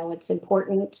 We know it's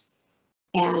important,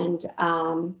 and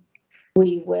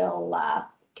we will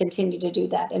continue to do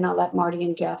that. And I'll let Marty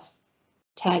and Jeff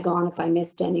tag on if I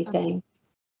missed anything.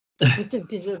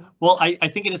 Well, I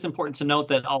think it is important to note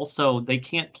that also they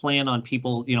can't plan on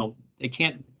people, you know, they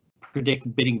can't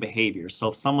predict bidding behavior. So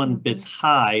if someone bids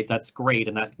high, that's great.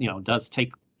 And that, you know, does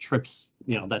take trips,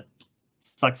 you know, that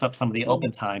sucks up some of the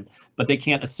open time, but they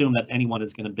can't assume that anyone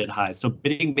is going to bid high. So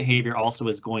bidding behavior also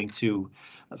is going to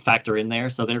factor in there.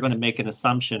 So they're going to make an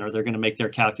assumption, or they're going to make their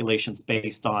calculations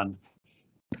based on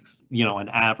an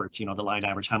average, the line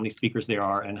average, how many speakers there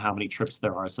are and how many trips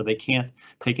there are. So they can't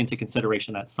take into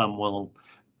consideration that some will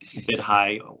bid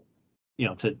high,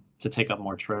 to take up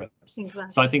more trips. Exactly.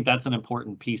 So I think that's an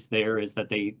important piece there, is that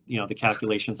they, the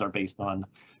calculations are based on,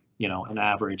 an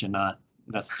average and not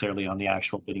necessarily on the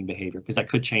actual bidding behavior, because that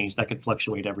could change, that could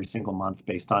fluctuate every single month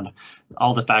based on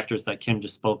all the factors that Kim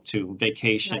just spoke to: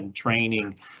 vacation, Right.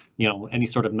 training, any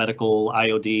sort of medical,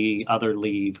 IOD, other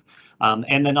leave.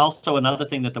 And then also another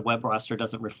thing that the web roster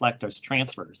doesn't reflect is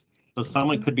transfers. So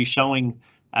someone could be showing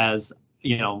as,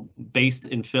 based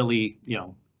in Philly,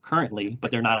 currently, but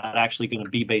they're not actually going to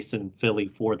be based in Philly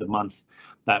for the month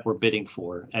that we're bidding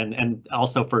for. And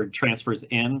also for transfers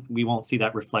in, we won't see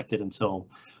that reflected until,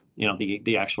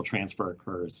 the actual transfer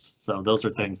occurs. So those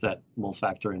are things that will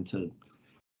factor into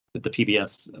the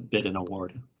PBS bid and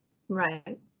award.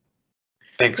 Right.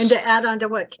 Thanks. And to add on to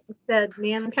what Kim said,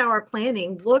 manpower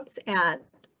planning looks at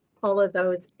all of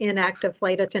those inactive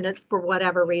flight attendants for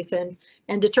whatever reason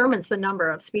and determines the number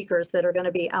of speakers that are going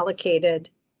to be allocated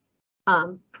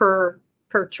per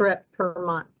trip per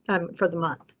month, for the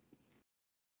month.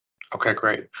 Okay,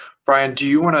 great. Brian, do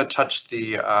you want to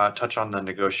touch on the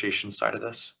negotiation side of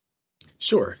this?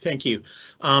 Sure, thank you.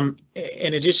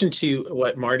 In addition to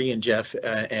what Marty and Jeff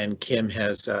and Kim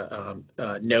has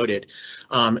noted,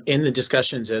 in the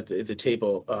discussions at the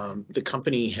table, the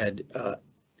company had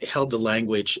held the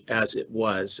language as it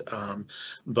was.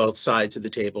 Both sides of the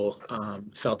table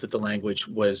felt that the language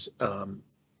was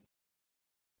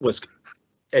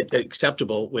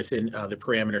acceptable within the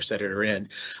parameters that it are in.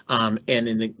 And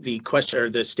in the question, or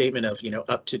the statement of,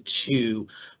 up to 2,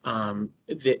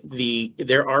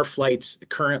 there are flights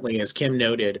currently, as Kim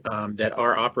noted, that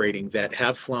are operating that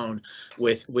have flown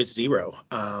with 0.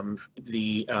 An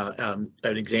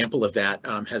example of that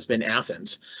has been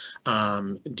Athens,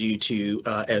 due to,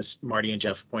 as Marty and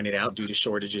Jeff pointed out, due to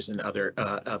shortages in other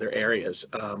areas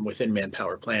within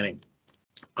manpower planning.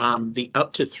 The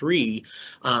up to 3,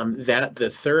 that the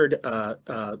third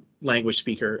language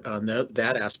speaker on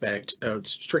that aspect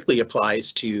strictly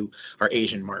applies to our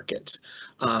Asian markets.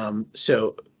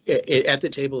 So at the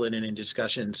table and in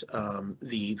discussions,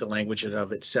 the language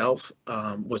of itself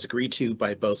was agreed to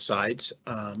by both sides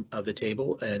of the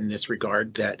table in this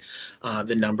regard, that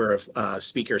the number of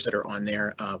speakers that are on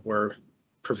there were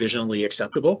provisionally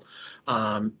acceptable.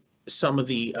 Some of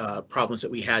the problems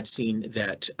that we had seen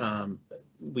that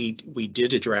we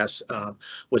did address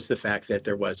was the fact that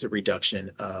there was a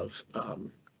reduction of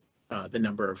the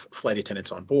number of flight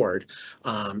attendants on board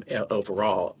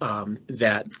overall.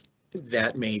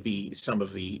 That may be some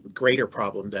of the greater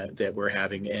problem that we're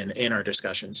having in our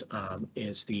discussions,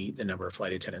 is the number of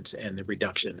flight attendants and the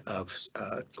reduction of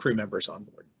crew members on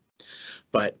board.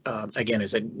 But again,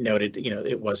 as I noted,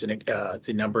 it wasn't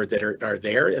the number that are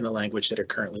there in the language that are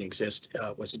currently exist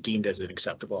was deemed as an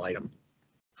acceptable item.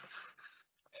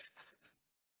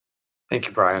 Thank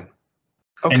you, Brian.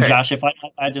 Okay. And Josh, if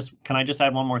can I just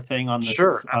add one more thing on the?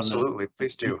 Sure, absolutely.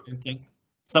 Please do.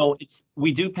 So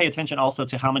we do pay attention also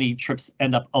to how many trips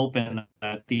end up open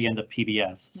at the end of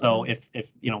PBS. So if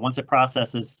once it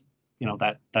processes,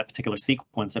 that particular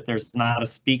sequence, if there's not a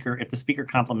speaker, if the speaker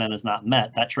complement is not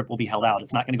met, that trip will be held out.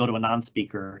 It's not going to go to a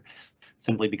non-speaker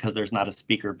simply because there's not a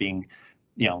speaker being,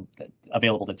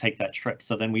 available to take that trip.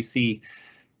 So then we see,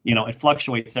 it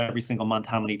fluctuates every single month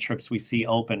how many trips we see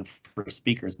open for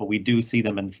speakers, but we do see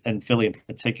them in Philly in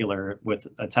particular with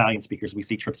Italian speakers. We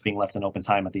see trips being left in open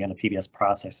time at the end of PBS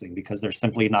processing because there's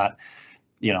simply not,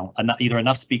 either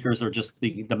enough speakers or just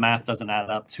the math doesn't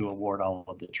add up to award all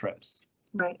of the trips.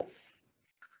 Right.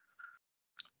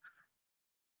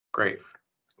 Great.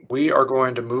 We are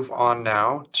going to move on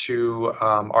now to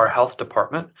our health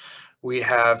department. We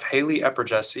have Haley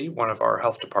Epperjesse, one of our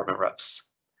health department reps.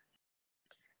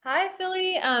 Hi,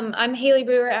 Philly. I'm Haley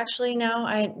Brewer, actually, now.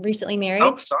 I recently married.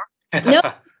 Oh, sorry. No,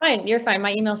 fine. You're fine.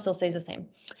 My email still stays the same.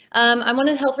 I'm one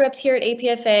of the health reps here at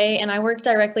APFA, and I work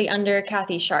directly under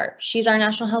Kathy Sharp. She's our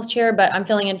national health chair, but I'm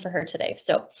filling in for her today.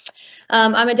 So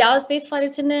I'm a Dallas-based flight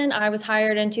attendant. I was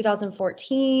hired in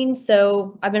 2014,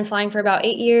 so I've been flying for about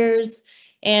 8 years,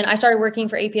 and I started working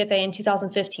for APFA in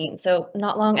 2015. So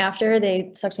not long after,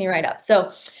 they sucked me right up.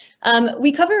 So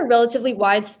we cover a relatively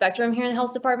wide spectrum here in the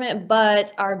health department,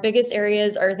 but our biggest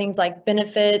areas are things like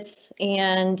benefits,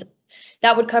 and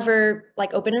that would cover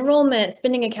like open enrollment,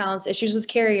 spending accounts, issues with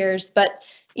carriers. But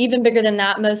even bigger than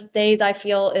that, most days I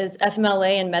feel is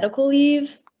FMLA and medical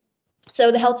leave.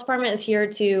 So the health department is here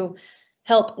to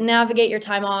help navigate your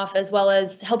time off, as well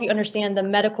as help you understand the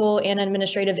medical and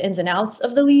administrative ins and outs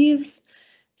of the leaves.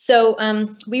 So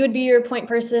we would be your point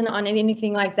person on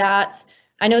anything like that.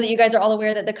 I know that you guys are all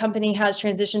aware that the company has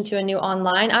transitioned to a new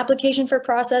online application for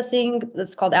processing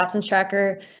that's called Absence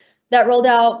Tracker. That rolled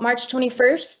out March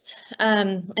 21st,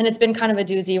 and it's been kind of a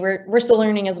doozy. We're still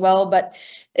learning as well, but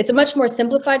it's a much more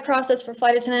simplified process for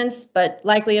flight attendants, but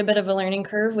likely a bit of a learning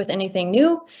curve with anything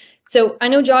new. So I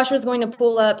know Josh was going to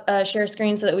pull up a share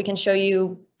screen so that we can show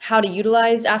you how to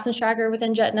utilize Absence Tracker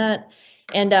within JetNet,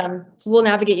 and we'll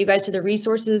navigate you guys to the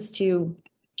resources to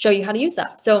show you how to use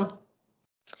that. So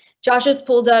Josh has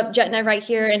pulled up JetNet right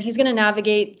here, and he's going to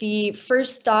navigate. The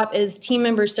first stop is Team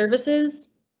Member Services,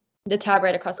 the tab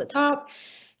right across the top.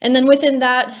 And then within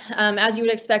that, as you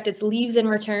would expect, it's leaves and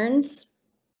returns.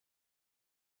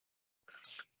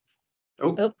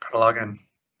 Gotta log in.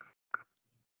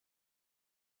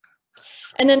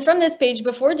 And then from this page,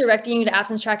 before directing you to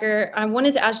Absence Tracker, I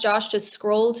wanted to ask Josh to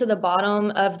scroll to the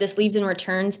bottom of this leaves and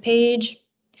returns page.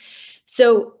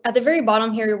 So at the very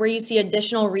bottom here, where you see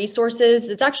additional resources,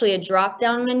 it's actually a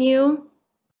drop-down menu.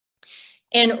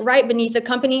 And right beneath, the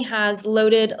company has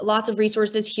loaded lots of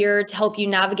resources here to help you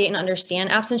navigate and understand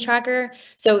Absence Tracker.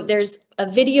 So there's a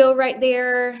video right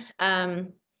there.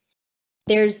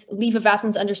 There's leave of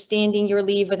absence, understanding your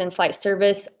leave within flight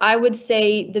service. I would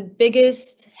say the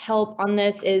biggest help on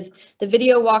this is the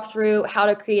video walkthrough, how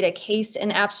to create a case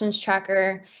in Absence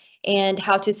Tracker, and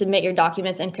how to submit your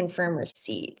documents and confirm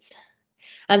receipts.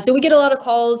 So we get a lot of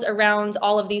calls around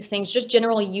all of these things, just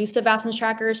general use of Absence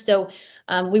Tracker. So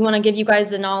we want to give you guys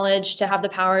the knowledge to have the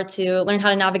power to learn how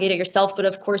to navigate it yourself. But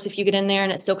of course, if you get in there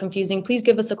and it's still confusing, please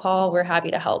give us a call. We're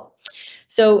happy to help.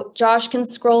 So Josh can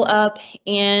scroll up,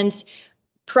 and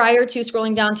prior to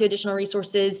scrolling down to additional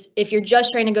resources, if you're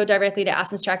just trying to go directly to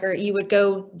Absence Tracker, you would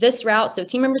go this route. So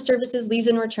Team Member Services, Leaves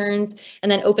and Returns, and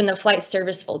then open the Flight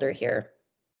Service folder here.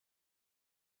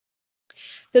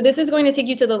 So this is going to take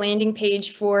you to the landing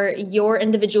page for your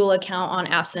individual account on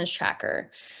Absence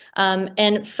Tracker.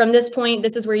 And from this point,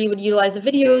 this is where you would utilize the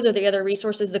videos or the other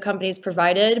resources the company's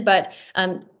provided, but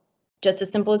just as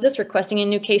simple as this, requesting a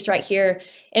new case right here.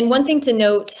 And one thing to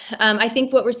note, I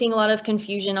think what we're seeing a lot of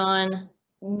confusion on,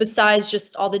 besides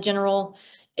just all the general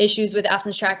issues with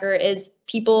Absence Tracker, is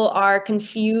people are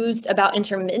confused about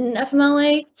intermittent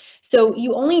FMLA. So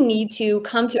you only need to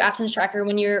come to Absence Tracker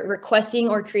when you're requesting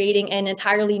or creating an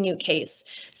entirely new case.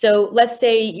 So let's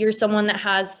say you're someone that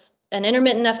has an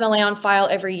intermittent FMLA on file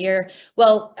every year.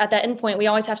 Well, at that endpoint, we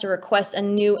always have to request a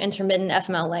new intermittent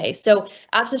FMLA. So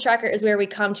Absence Tracker is where we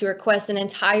come to request an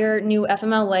entire new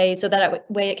FMLA, so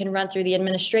that way it can run through the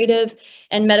administrative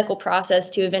and medical process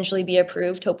to eventually be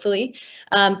approved, hopefully.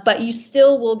 But you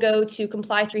still will go to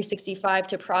Comply 365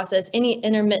 to process any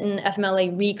intermittent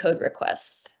FMLA recode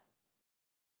requests.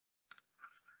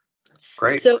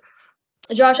 Great. So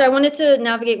Josh, I wanted to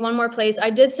navigate one more place. I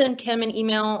did send Kim an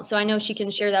email, so I know she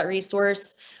can share that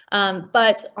resource.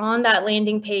 But on that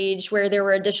landing page where there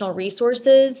were additional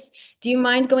resources, do you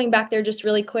mind going back there just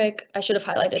really quick? I should have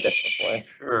highlighted this before.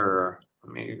 Sure.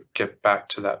 Let me get back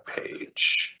to that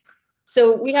page.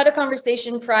 So we had a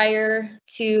conversation prior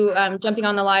to jumping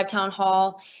on the live town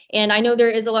hall, and I know there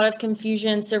is a lot of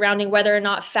confusion surrounding whether or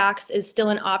not fax is still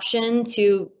an option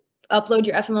to upload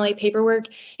your FMLA paperwork.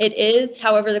 It is,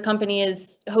 however, the company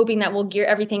is hoping that we'll gear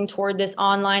everything toward this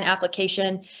online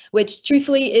application, which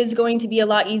truthfully is going to be a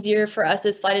lot easier for us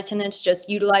as flight attendants just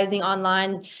utilizing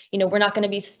online. You know, we're not going to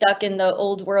be stuck in the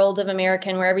old world of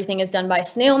American where everything is done by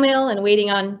snail mail and waiting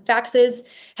on faxes.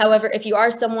 However, if you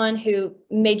are someone who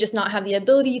may just not have the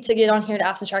ability to get on here to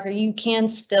Absence Tracker, you can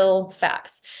still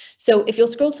fax. So if you'll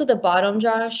scroll to the bottom,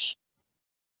 Josh,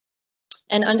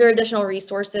 and under additional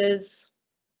resources,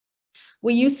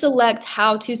 will you select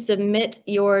how to submit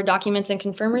your documents and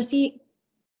confirm receipt?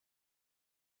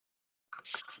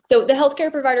 So the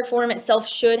healthcare provider form itself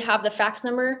should have the fax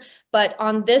number, but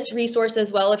on this resource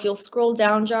as well, if you'll scroll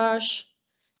down, Josh,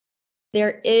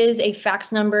 there is a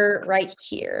fax number right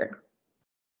here.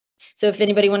 So if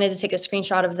anybody wanted to take a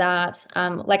screenshot of that,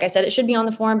 like I said, it should be on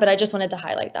the form, but I just wanted to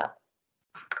highlight that.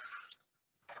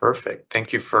 Perfect.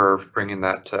 Thank you for bringing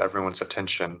that to everyone's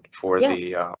attention for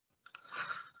the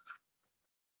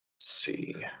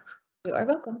see. You are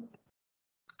welcome.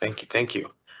 Thank you. Thank you.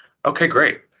 Okay,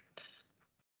 great.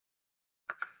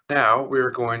 Now we're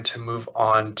going to move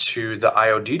on to the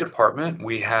IOD department.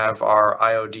 We have our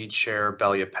IOD chair,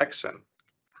 Belia Pexon.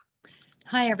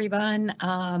 Hi, everyone.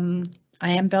 I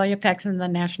am Belia Pexon, the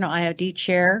National IOD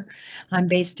chair. I'm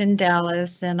based in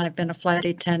Dallas, and I've been a flight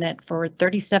attendant for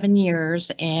 37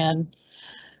 years, and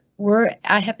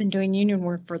I have been doing union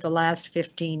work for the last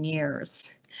 15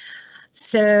 years.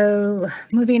 So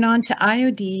moving on to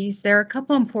IODs, there are a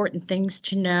couple important things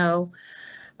to know.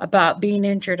 about being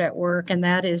injured at work, and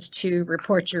that is to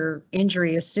report your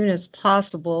injury as soon as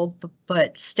possible,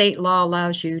 but state law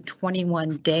allows you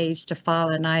 21 days to file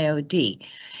an IOD.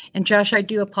 And Josh, I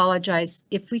do apologize.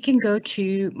 If we can go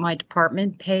to my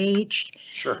department page,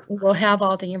 Sure. we'll have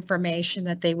all the information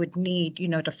that they would need,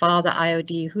 to file the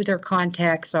IOD, who their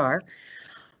contacts are.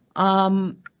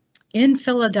 In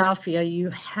Philadelphia, you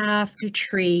have to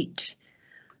treat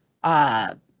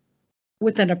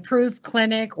with an approved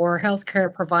clinic or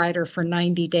healthcare provider for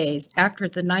 90 days. After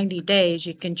the 90 days,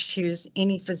 you can choose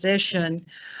any physician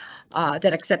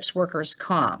that accepts workers'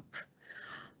 comp.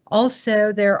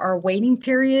 Also, there are waiting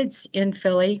periods in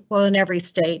Philly, well, in every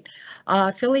state.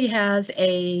 Philly has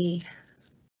a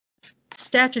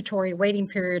statutory waiting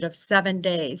period of 7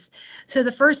 days. So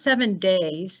the first 7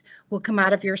 days will come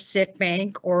out of your sick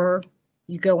bank or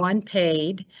you go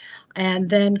unpaid, and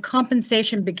then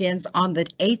compensation begins on the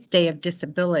 8th day of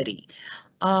disability.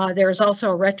 There is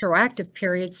also a retroactive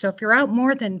period. So if you're out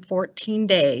more than 14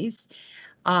 days,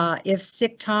 if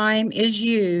sick time is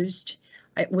used,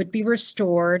 it would be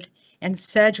restored, and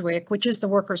Sedgwick, which is the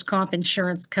workers' comp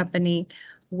insurance company,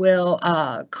 will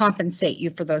compensate you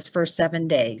for those first 7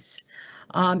 days.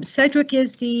 Sedgwick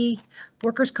is the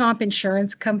workers' comp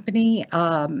insurance company.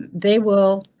 They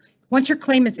will, once your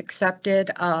claim is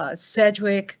accepted,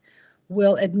 Sedgwick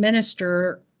will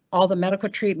administer all the medical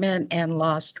treatment and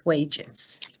lost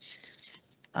wages.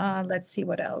 Let's see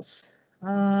what else.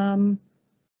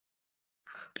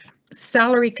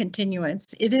 Salary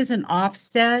continuance. It is an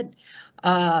offset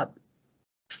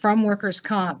from workers'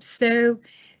 comp. So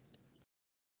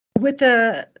with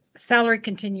the salary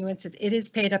continuance, it is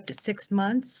paid up to 6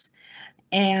 months.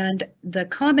 And the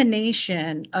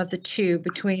combination of the two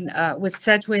between with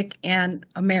Sedgwick and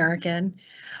American,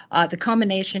 the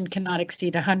combination cannot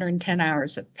exceed 110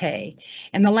 hours of pay.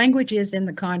 And the language is in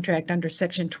the contract under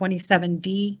section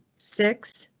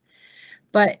 27D6.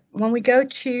 But when we go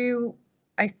to,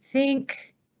 I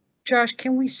think, Josh,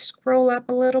 can we scroll up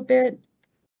a little bit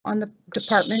on the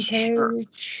department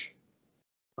page?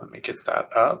 Let me get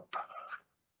that up.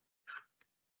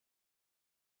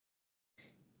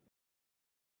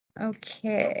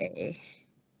 Okay.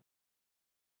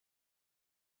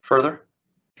 Further?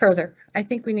 Further. I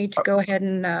think we need to go ahead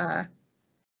and,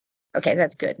 okay,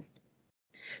 that's good.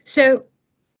 So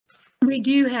we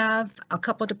do have a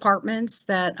couple departments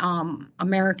that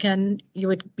American, you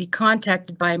would be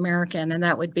contacted by American, and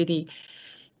that would be the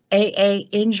AA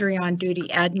Injury on Duty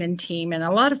Admin Team. And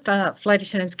a lot of flight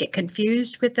attendants get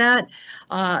confused with that.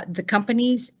 The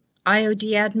company's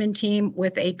IOD admin team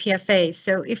with APFA.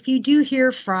 So if you do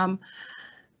hear from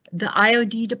the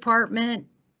IOD department,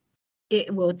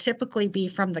 it will typically be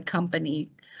from the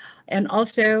company. And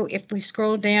also, if we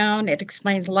scroll down, it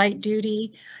explains light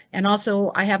duty. And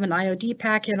also, I have an IOD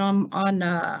packet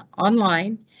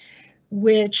online,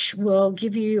 which will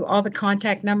give you all the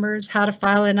contact numbers, how to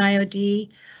file an IOD,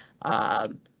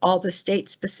 all the state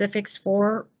specifics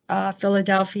for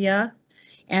Philadelphia,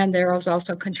 and there is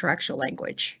also contractual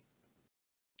language.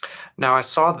 Now, I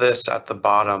saw this at the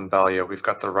bottom, Belia. We've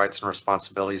got the rights and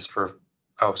responsibilities for,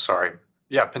 oh, sorry.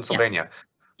 Yeah, Pennsylvania.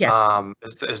 Yes.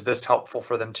 Is this helpful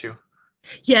for them too?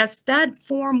 Yes, that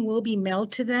form will be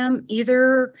mailed to them,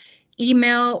 either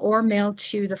email or mail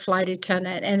to the flight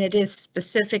attendant, and it is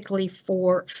specifically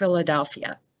for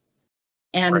Philadelphia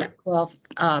and, right. well,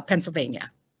 Pennsylvania.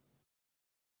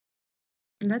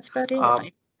 And that's about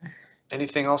it.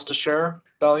 Anything else to share,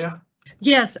 Belia?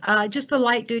 Yes, just the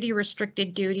light duty,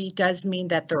 restricted duty does mean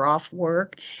that they're off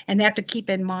work, and they have to keep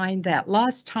in mind that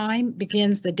lost time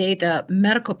begins the day the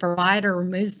medical provider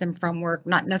removes them from work,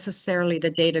 not necessarily the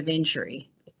date of injury.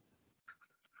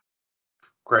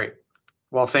 Great.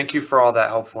 Well, thank you for all that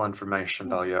helpful information,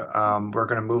 Belia. We're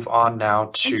going to move on now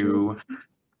to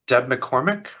Deb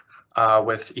McCormick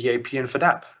with EAP and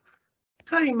FDAP.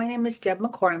 Hi, my name is Deb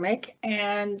McCormick,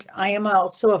 and I am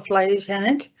also a flight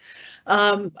attendant.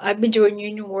 I've been doing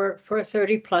union work for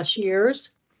 30 plus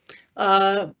years.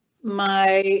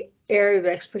 My area of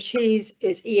expertise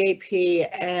is EAP,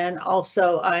 and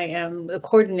also I am the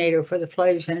coordinator for the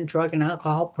Flight Attendant Drug and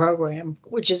Alcohol Program,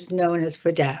 which is known as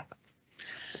FDAP.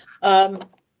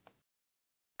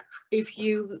 If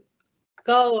you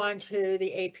go onto the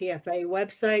APFA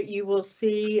website, you will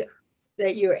see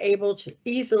that you're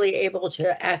easily able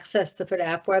to access the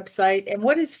FDAP website. And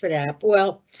what is FDAP?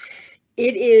 Well,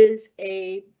 it is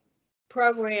a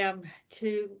program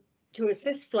to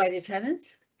assist flight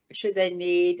attendants should they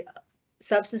need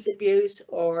substance abuse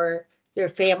or their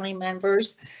family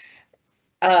members.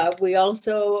 We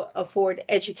also afford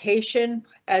education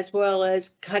as well as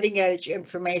cutting edge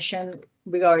information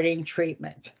regarding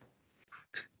treatment.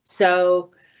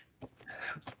 So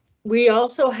we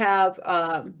also have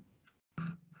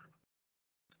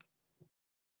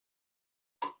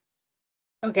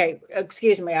okay,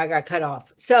 excuse me, I got cut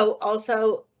off. So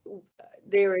also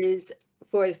there is,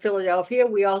 for Philadelphia,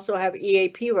 we also have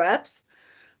EAP reps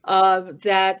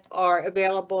that are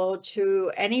available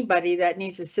to anybody that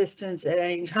needs assistance at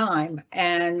any time.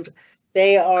 And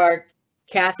they are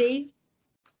Kathy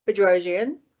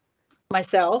Bedrosian,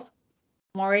 myself,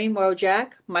 Maureen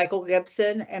Wojak, Michael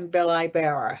Gibson, and Bill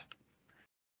Ibarra.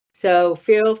 So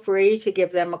feel free to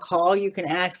give them a call. You can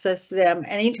access them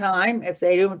anytime. If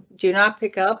they do not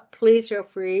pick up, please feel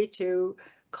free to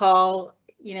call,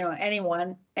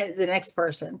 anyone, the next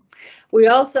person. We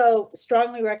also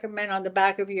strongly recommend on the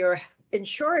back of your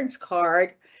insurance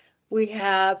card, we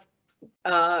have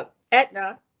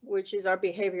Aetna, which is our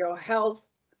behavioral health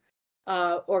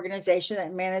organization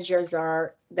that manages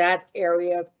that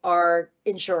area of our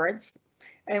insurance.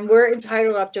 And we're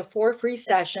entitled up to 4 free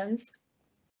sessions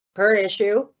per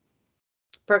issue,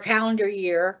 per calendar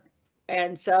year.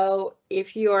 And so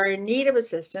if you are in need of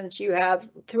assistance, you have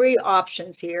 3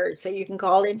 options here. So you can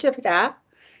call into FDAP,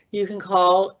 you can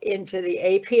call into the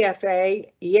APFA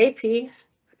EAP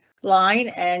line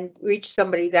and reach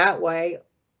somebody that way,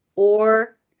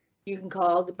 or you can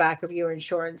call the back of your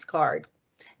insurance card.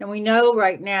 And we know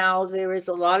right now there is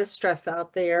a lot of stress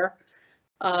out there.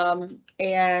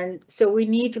 And so we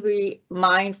need to be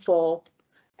mindful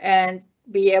and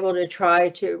be able to try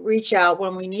to reach out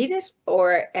when we need it,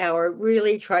 or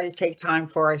really try to take time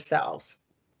for ourselves.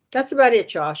 That's about it,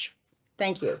 Josh.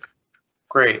 Thank you.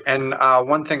 Great. And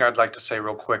one thing I'd like to say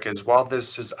real quick is while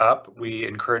this is up, we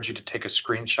encourage you to take a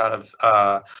screenshot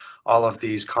of all of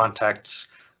these contacts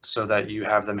so that you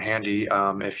have them handy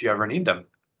if you ever need them.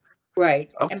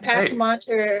 Right. Okay. And pass them on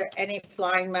to any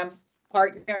flying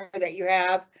partner that you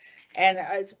have. And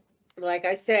as like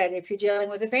I said, if you're dealing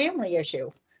with a family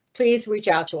issue, please reach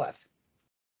out to us.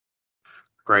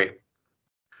 Great.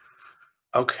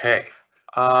 Okay.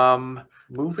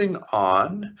 Moving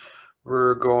on,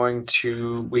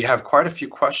 we have quite a few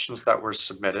questions that were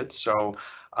submitted, so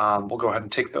we'll go ahead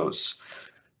and take those.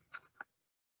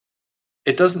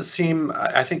 It doesn't seem,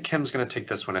 I think Kim's going to take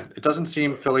this one in. It doesn't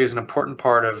seem Philly is an important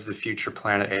part of the future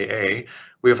plan at AA.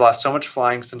 We have lost so much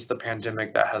flying since the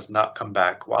pandemic that has not come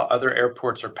back. While other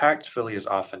airports are packed, Philly is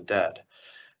often dead.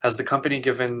 Has the company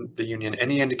given the union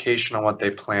any indication on what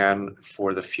they plan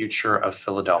for the future of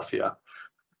Philadelphia?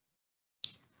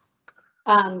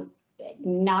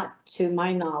 Not to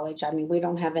my knowledge. I mean, we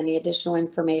don't have any additional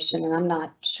information, and I'm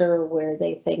not sure where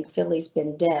they think Philly's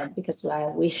been dead, because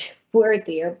we're at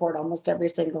the airport almost every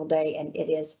single day and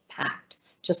it is packed,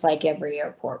 just like every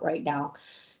airport right now.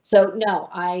 So no,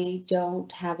 I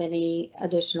don't have any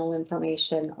additional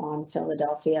information on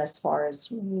Philadelphia as far as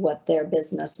what their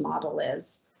business model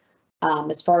is.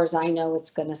 As far as I know, it's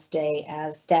going to stay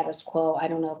as status quo. I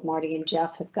don't know if Marty and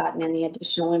Jeff have gotten any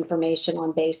additional information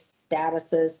on base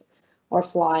statuses or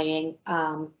flying.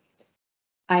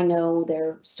 I know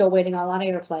they're still waiting on a lot of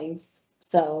airplanes,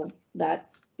 so that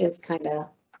is kind of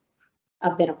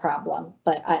been a problem,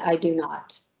 but I do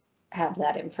not have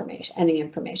that information, any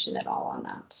information at all on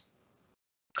that.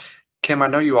 Kim, I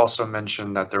know you also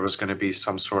mentioned that there was going to be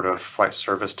some sort of flight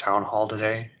service town hall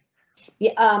today.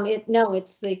 Yeah, no,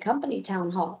 it's the company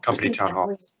town hall. Company town hall.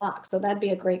 3 o'clock, so that'd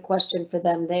be a great question for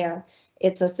them there.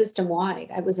 It's a system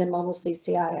wide. I was in Mobile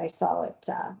CCI. I saw it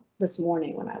this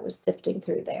morning when I was sifting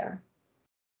through there.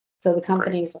 So the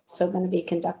company is also going to be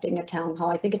conducting a town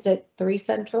hall. I think it's at 3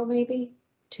 Central, maybe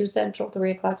 2 Central,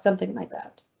 3 o'clock, something like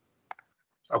that.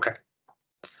 Okay.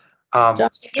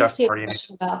 Josh, Jeff, a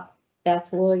question about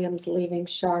Beth Williams leaving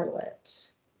Charlotte.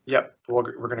 Yep, we're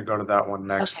going to go to that one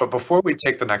next. Okay. But before we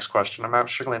take the next question, I'm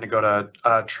actually going to go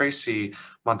to Tracy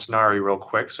Montanari real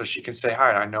quick so she can say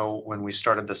hi. I know when we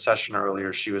started the session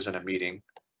earlier, she was in a meeting.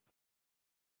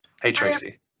 Hey,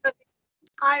 Tracy.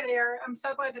 Hi there. I'm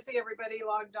so glad to see everybody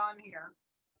logged on here.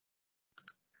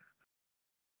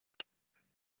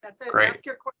 That's it. Great. Ask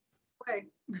your question.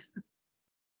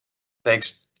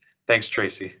 Thanks,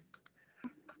 Tracy.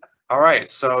 All right,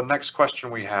 so next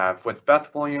question we have. With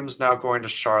Beth Williams now going to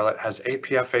Charlotte, has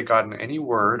APFA gotten any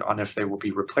word on if they will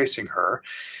be replacing her?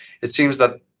 It seems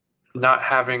that not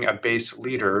having a base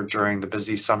leader during the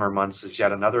busy summer months is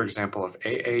yet another example of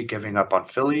AA giving up on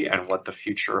Philly and what the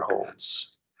future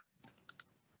holds.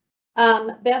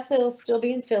 Beth will still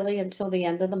be in Philly until the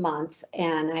end of the month,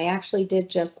 and I actually did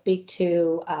just speak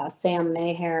to Sam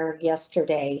Maher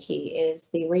yesterday. He is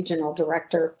the regional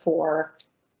director for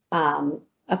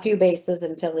a few bases,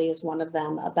 and Philly is one of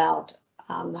them, about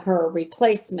her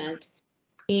replacement.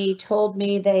 He told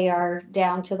me they are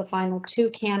down to the final 2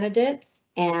 candidates,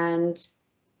 and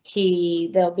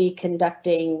They'll be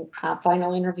conducting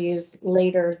final interviews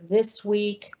later this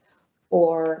week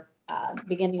or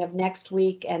beginning of next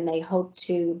week, and they hope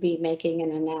to be making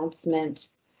an announcement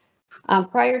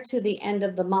prior to the end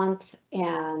of the month.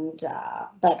 And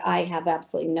but I have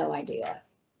absolutely no idea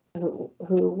who,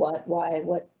 what, why,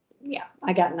 what. Yeah,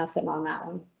 I got nothing on that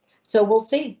one. So we'll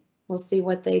see. We'll see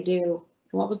what they do.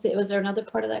 What was it? Was there another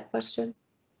part of that question?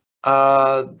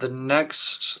 The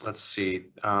next, let's see.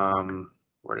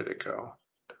 Where did it go?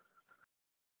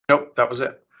 Nope, that was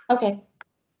it. Okay.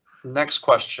 Next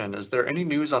question. Is there any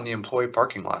news on the employee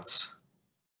parking lots?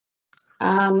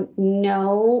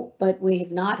 No, but we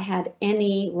have not had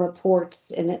any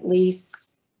reports in at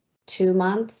least 2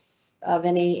 months of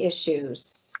any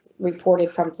issues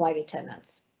reported from flight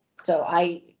attendants. So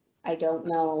I don't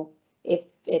know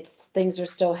if things are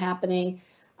still happening.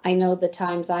 I know the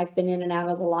times I've been in and out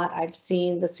of the lot, I've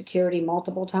seen the security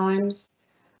multiple times.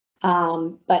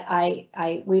 But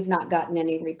we've not gotten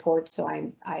any reports, so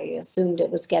I assumed it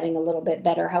was getting a little bit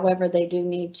better. However, they do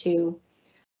need to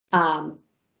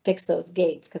fix those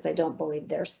gates, because I don't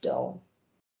believe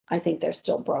I think they're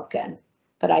still broken,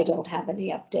 but I don't have any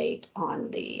update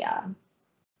on the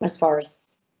as far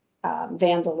as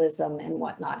vandalism and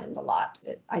whatnot in the lot.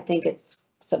 I think it's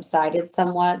subsided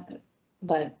somewhat,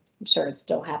 but I'm sure it's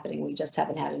still happening. We just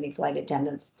haven't had any flight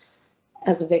attendants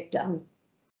as a victim.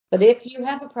 But if you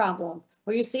have a problem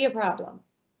or you see a problem,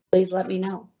 please let me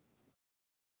know.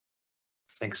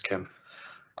 Thanks, Kim.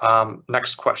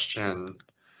 Next question.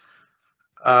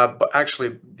 But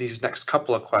actually, these next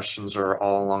couple of questions are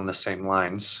all along the same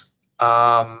lines.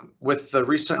 With the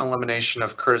recent elimination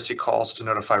of courtesy calls to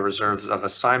notify reserves of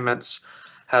assignments,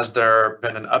 has there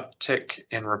been an uptick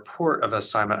in report of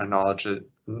assignment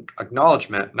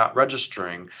acknowledgement not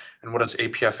registering? And what is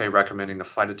APFA recommending the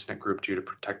flight attendant group do to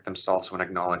protect themselves when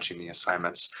acknowledging the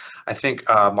assignments? I think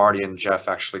Marty and Jeff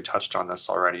actually touched on this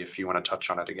already, if you want to touch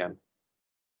on it again.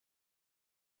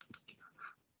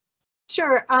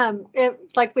 Sure.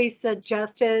 Like we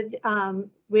suggested,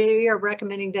 we are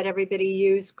recommending that everybody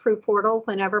use Crew Portal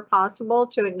whenever possible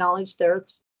to acknowledge their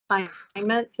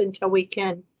assignments until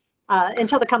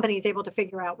the company is able to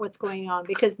figure out what's going on,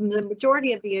 because the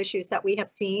majority of the issues that we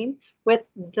have seen with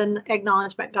the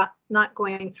acknowledgement not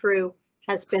going through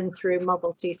has been through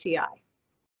mobile CCI.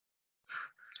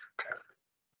 Okay.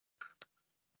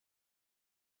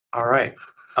 All right.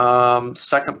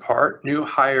 Second part, new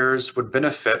hires would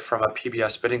benefit from a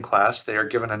PBS bidding class. They are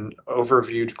given an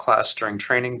overviewed class during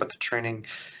training, but the training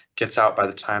gets out by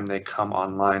the time they come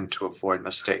online to avoid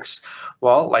mistakes.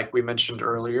 Well, like we mentioned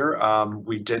earlier,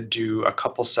 we did do a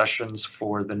couple sessions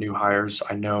for the new hires.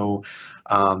 I know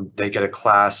they get a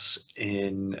class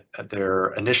in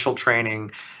their initial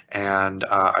training, and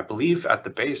I believe at the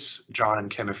base, John and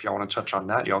Kim, if y'all want to touch on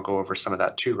that, y'all go over some of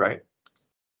that too, right?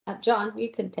 John,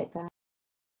 you can take that.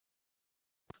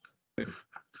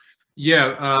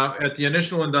 Yeah, at the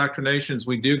initial indoctrinations,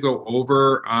 we do go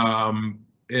over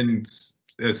in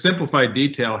simplified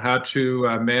detail how to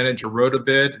manage a rota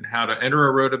bid and how to enter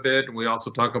a rota bid. And we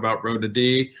also talk about rota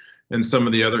D and some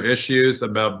of the other issues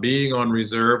about being on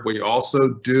reserve. We also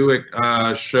do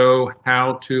show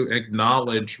how to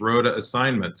acknowledge rota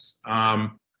assignments.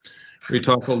 We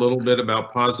talk a little bit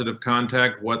about positive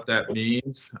contact, what that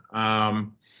means.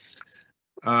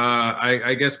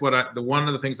 I guess one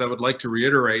of the things I would like to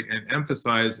reiterate and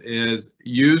emphasize is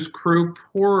use Crew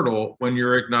Portal when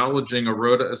you're acknowledging a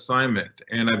rota assignment.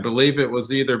 And I believe it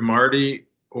was either Marty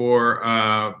or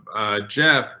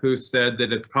Jeff who said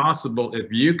that it's possible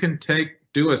if you can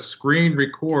do a screen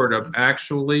record of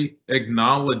actually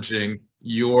acknowledging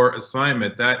your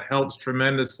assignment, that helps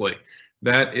tremendously.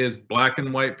 That is black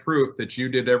and white proof that you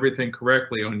did everything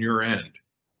correctly on your end.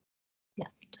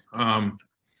 Yes.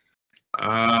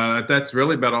 That's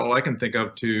really about all I can think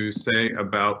of to say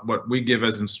about what we give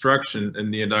as instruction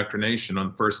in the indoctrination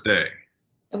on the first day.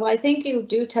 Well, I think you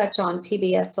do touch on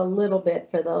PBS a little bit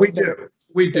for those.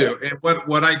 We do. And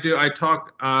what I do, I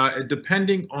talk,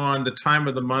 depending on the time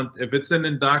of the month, if it's an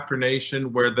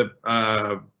indoctrination where the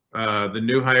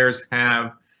new hires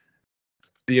have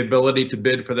the ability to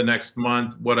bid for the next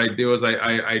month, what I do is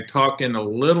I talk in a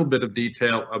little bit of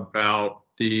detail about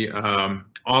the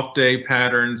off day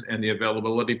patterns and the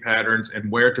availability patterns and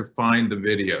where to find the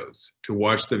videos, to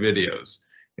watch the videos.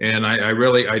 And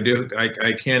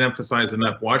I can't emphasize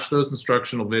enough, watch those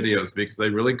instructional videos because they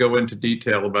really go into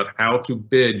detail about how to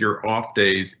bid your off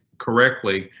days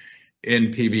correctly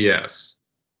in PBS.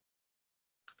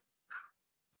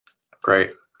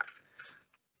 Great.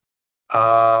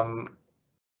 Our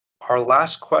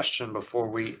last question before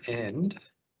we end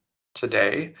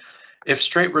today If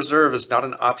straight reserve is not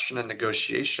an option in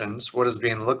negotiations, what is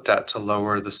being looked at to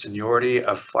lower the seniority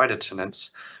of flight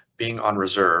attendants being on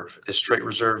reserve? Is straight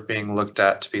reserve being looked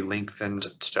at to be lengthened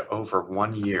to over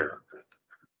 1 year?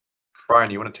 Brian,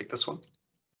 you want to take this one?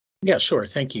 Yeah, sure.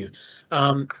 Thank you.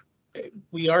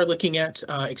 We are looking at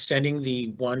extending the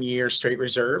 1 year straight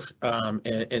reserve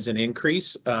as an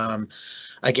increase.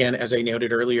 Again, as I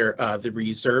noted earlier, the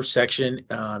reserve section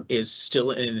is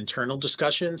still in internal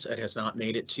discussions. It has not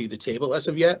made it to the table as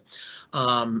of yet.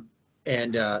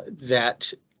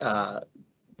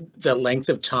 The length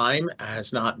of time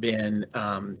has not been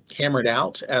hammered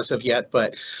out as of yet,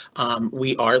 but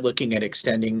we are looking at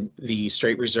extending the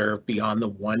straight reserve beyond the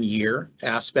 1 year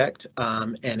aspect.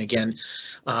 And again,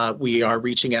 we are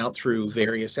reaching out through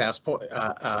various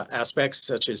aspects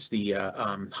such as the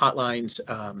hotlines,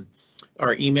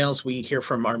 our emails. We hear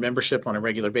from our membership on a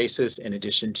regular basis, in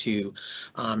addition to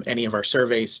any of our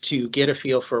surveys, to get a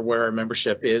feel for where our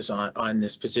membership is on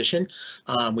this position.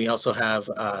 We also have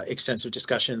extensive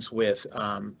discussions with,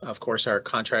 of course, our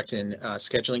contract and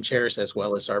scheduling chairs, as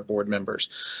well as our board members,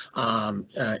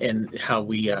 and how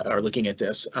we are looking at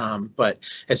this. But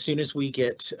as soon as we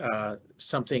get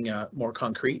something more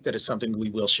concrete, that is something we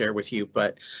will share with you.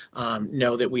 But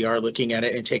know that we are looking at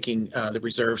it and taking the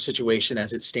reserve situation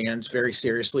as it stands very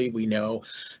seriously. We know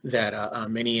that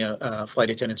many flight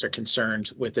attendants are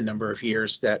concerned with the number of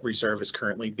years that reserve is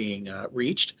currently being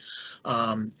reached,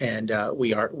 and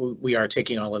we are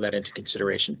taking all of that into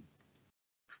consideration.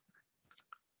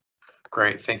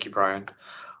 Great, thank you, Brian.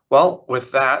 Well,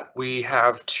 with that, we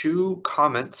have 2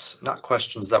 comments, not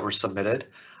questions, that were submitted.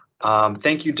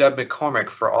 Thank you, Deb McCormick,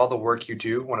 for all the work you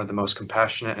do. One of the most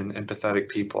compassionate and empathetic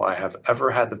people I have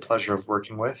ever had the pleasure of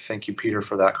working with. Thank you, Peter,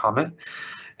 for that comment.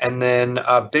 And then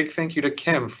a big thank you to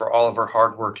Kim for all of her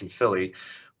hard work in Philly.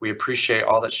 We appreciate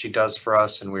all that she does for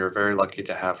us, and we are very lucky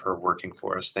to have her working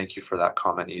for us. Thank you for that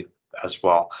comment as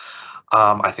well.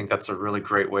 I think that's a really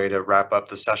great way to wrap up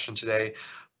the session today.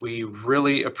 We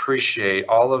really appreciate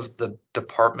all of the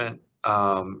department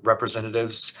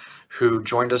representatives who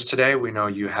joined us today. We know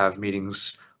you have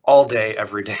meetings all day,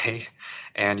 every day,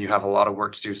 and you have a lot of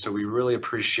work to do. So we really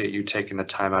appreciate you taking the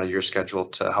time out of your schedule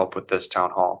to help with this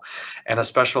town hall. And a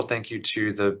special thank you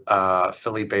to the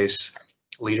Philly-based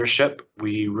leadership.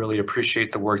 We really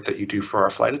appreciate the work that you do for our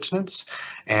flight attendants.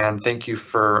 And thank you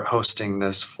for hosting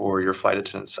this for your flight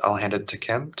attendants. I'll hand it to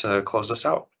Kim to close us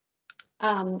out.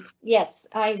 Yes,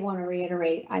 I want to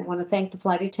reiterate, I want to thank the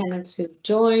flight attendants who've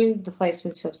joined, the flight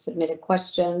attendants who have submitted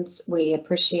questions. We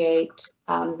appreciate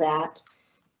that.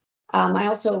 I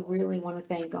also really want to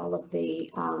thank all of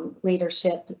the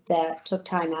leadership that took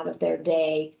time out of their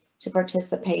day to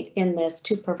participate in this,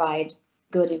 to provide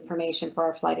good information for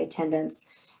our flight attendants.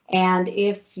 And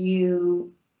if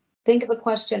you think of a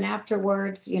question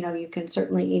afterwards, you know, you can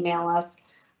certainly email us.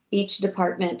 Each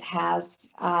department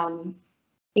has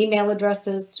email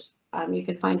addresses. You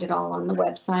can find it all on the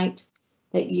website,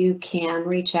 that you can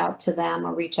reach out to them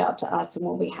or reach out to us, and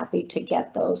we'll be happy to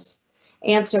get those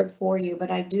answered for you. But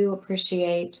I do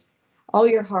appreciate all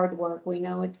your hard work. We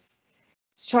know it's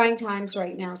trying times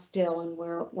right now still, and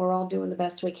we're all doing the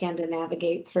best we can to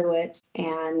navigate through it.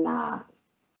 And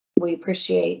we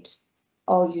appreciate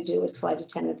all you do as flight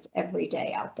attendants every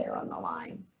day out there on the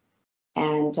line.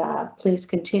 And please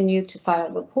continue to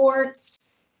file reports,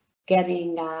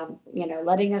 getting,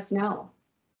 letting us know,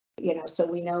 so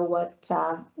we know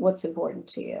what's important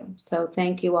to you. So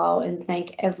thank you all, and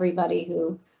thank everybody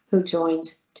who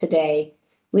joined today,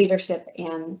 leadership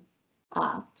and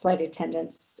flight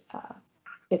attendants.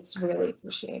 It's really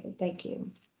appreciated. Thank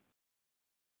you.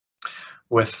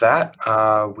 With that,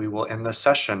 we will end the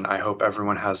session. I hope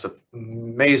everyone has an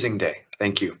amazing day.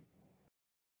 Thank you.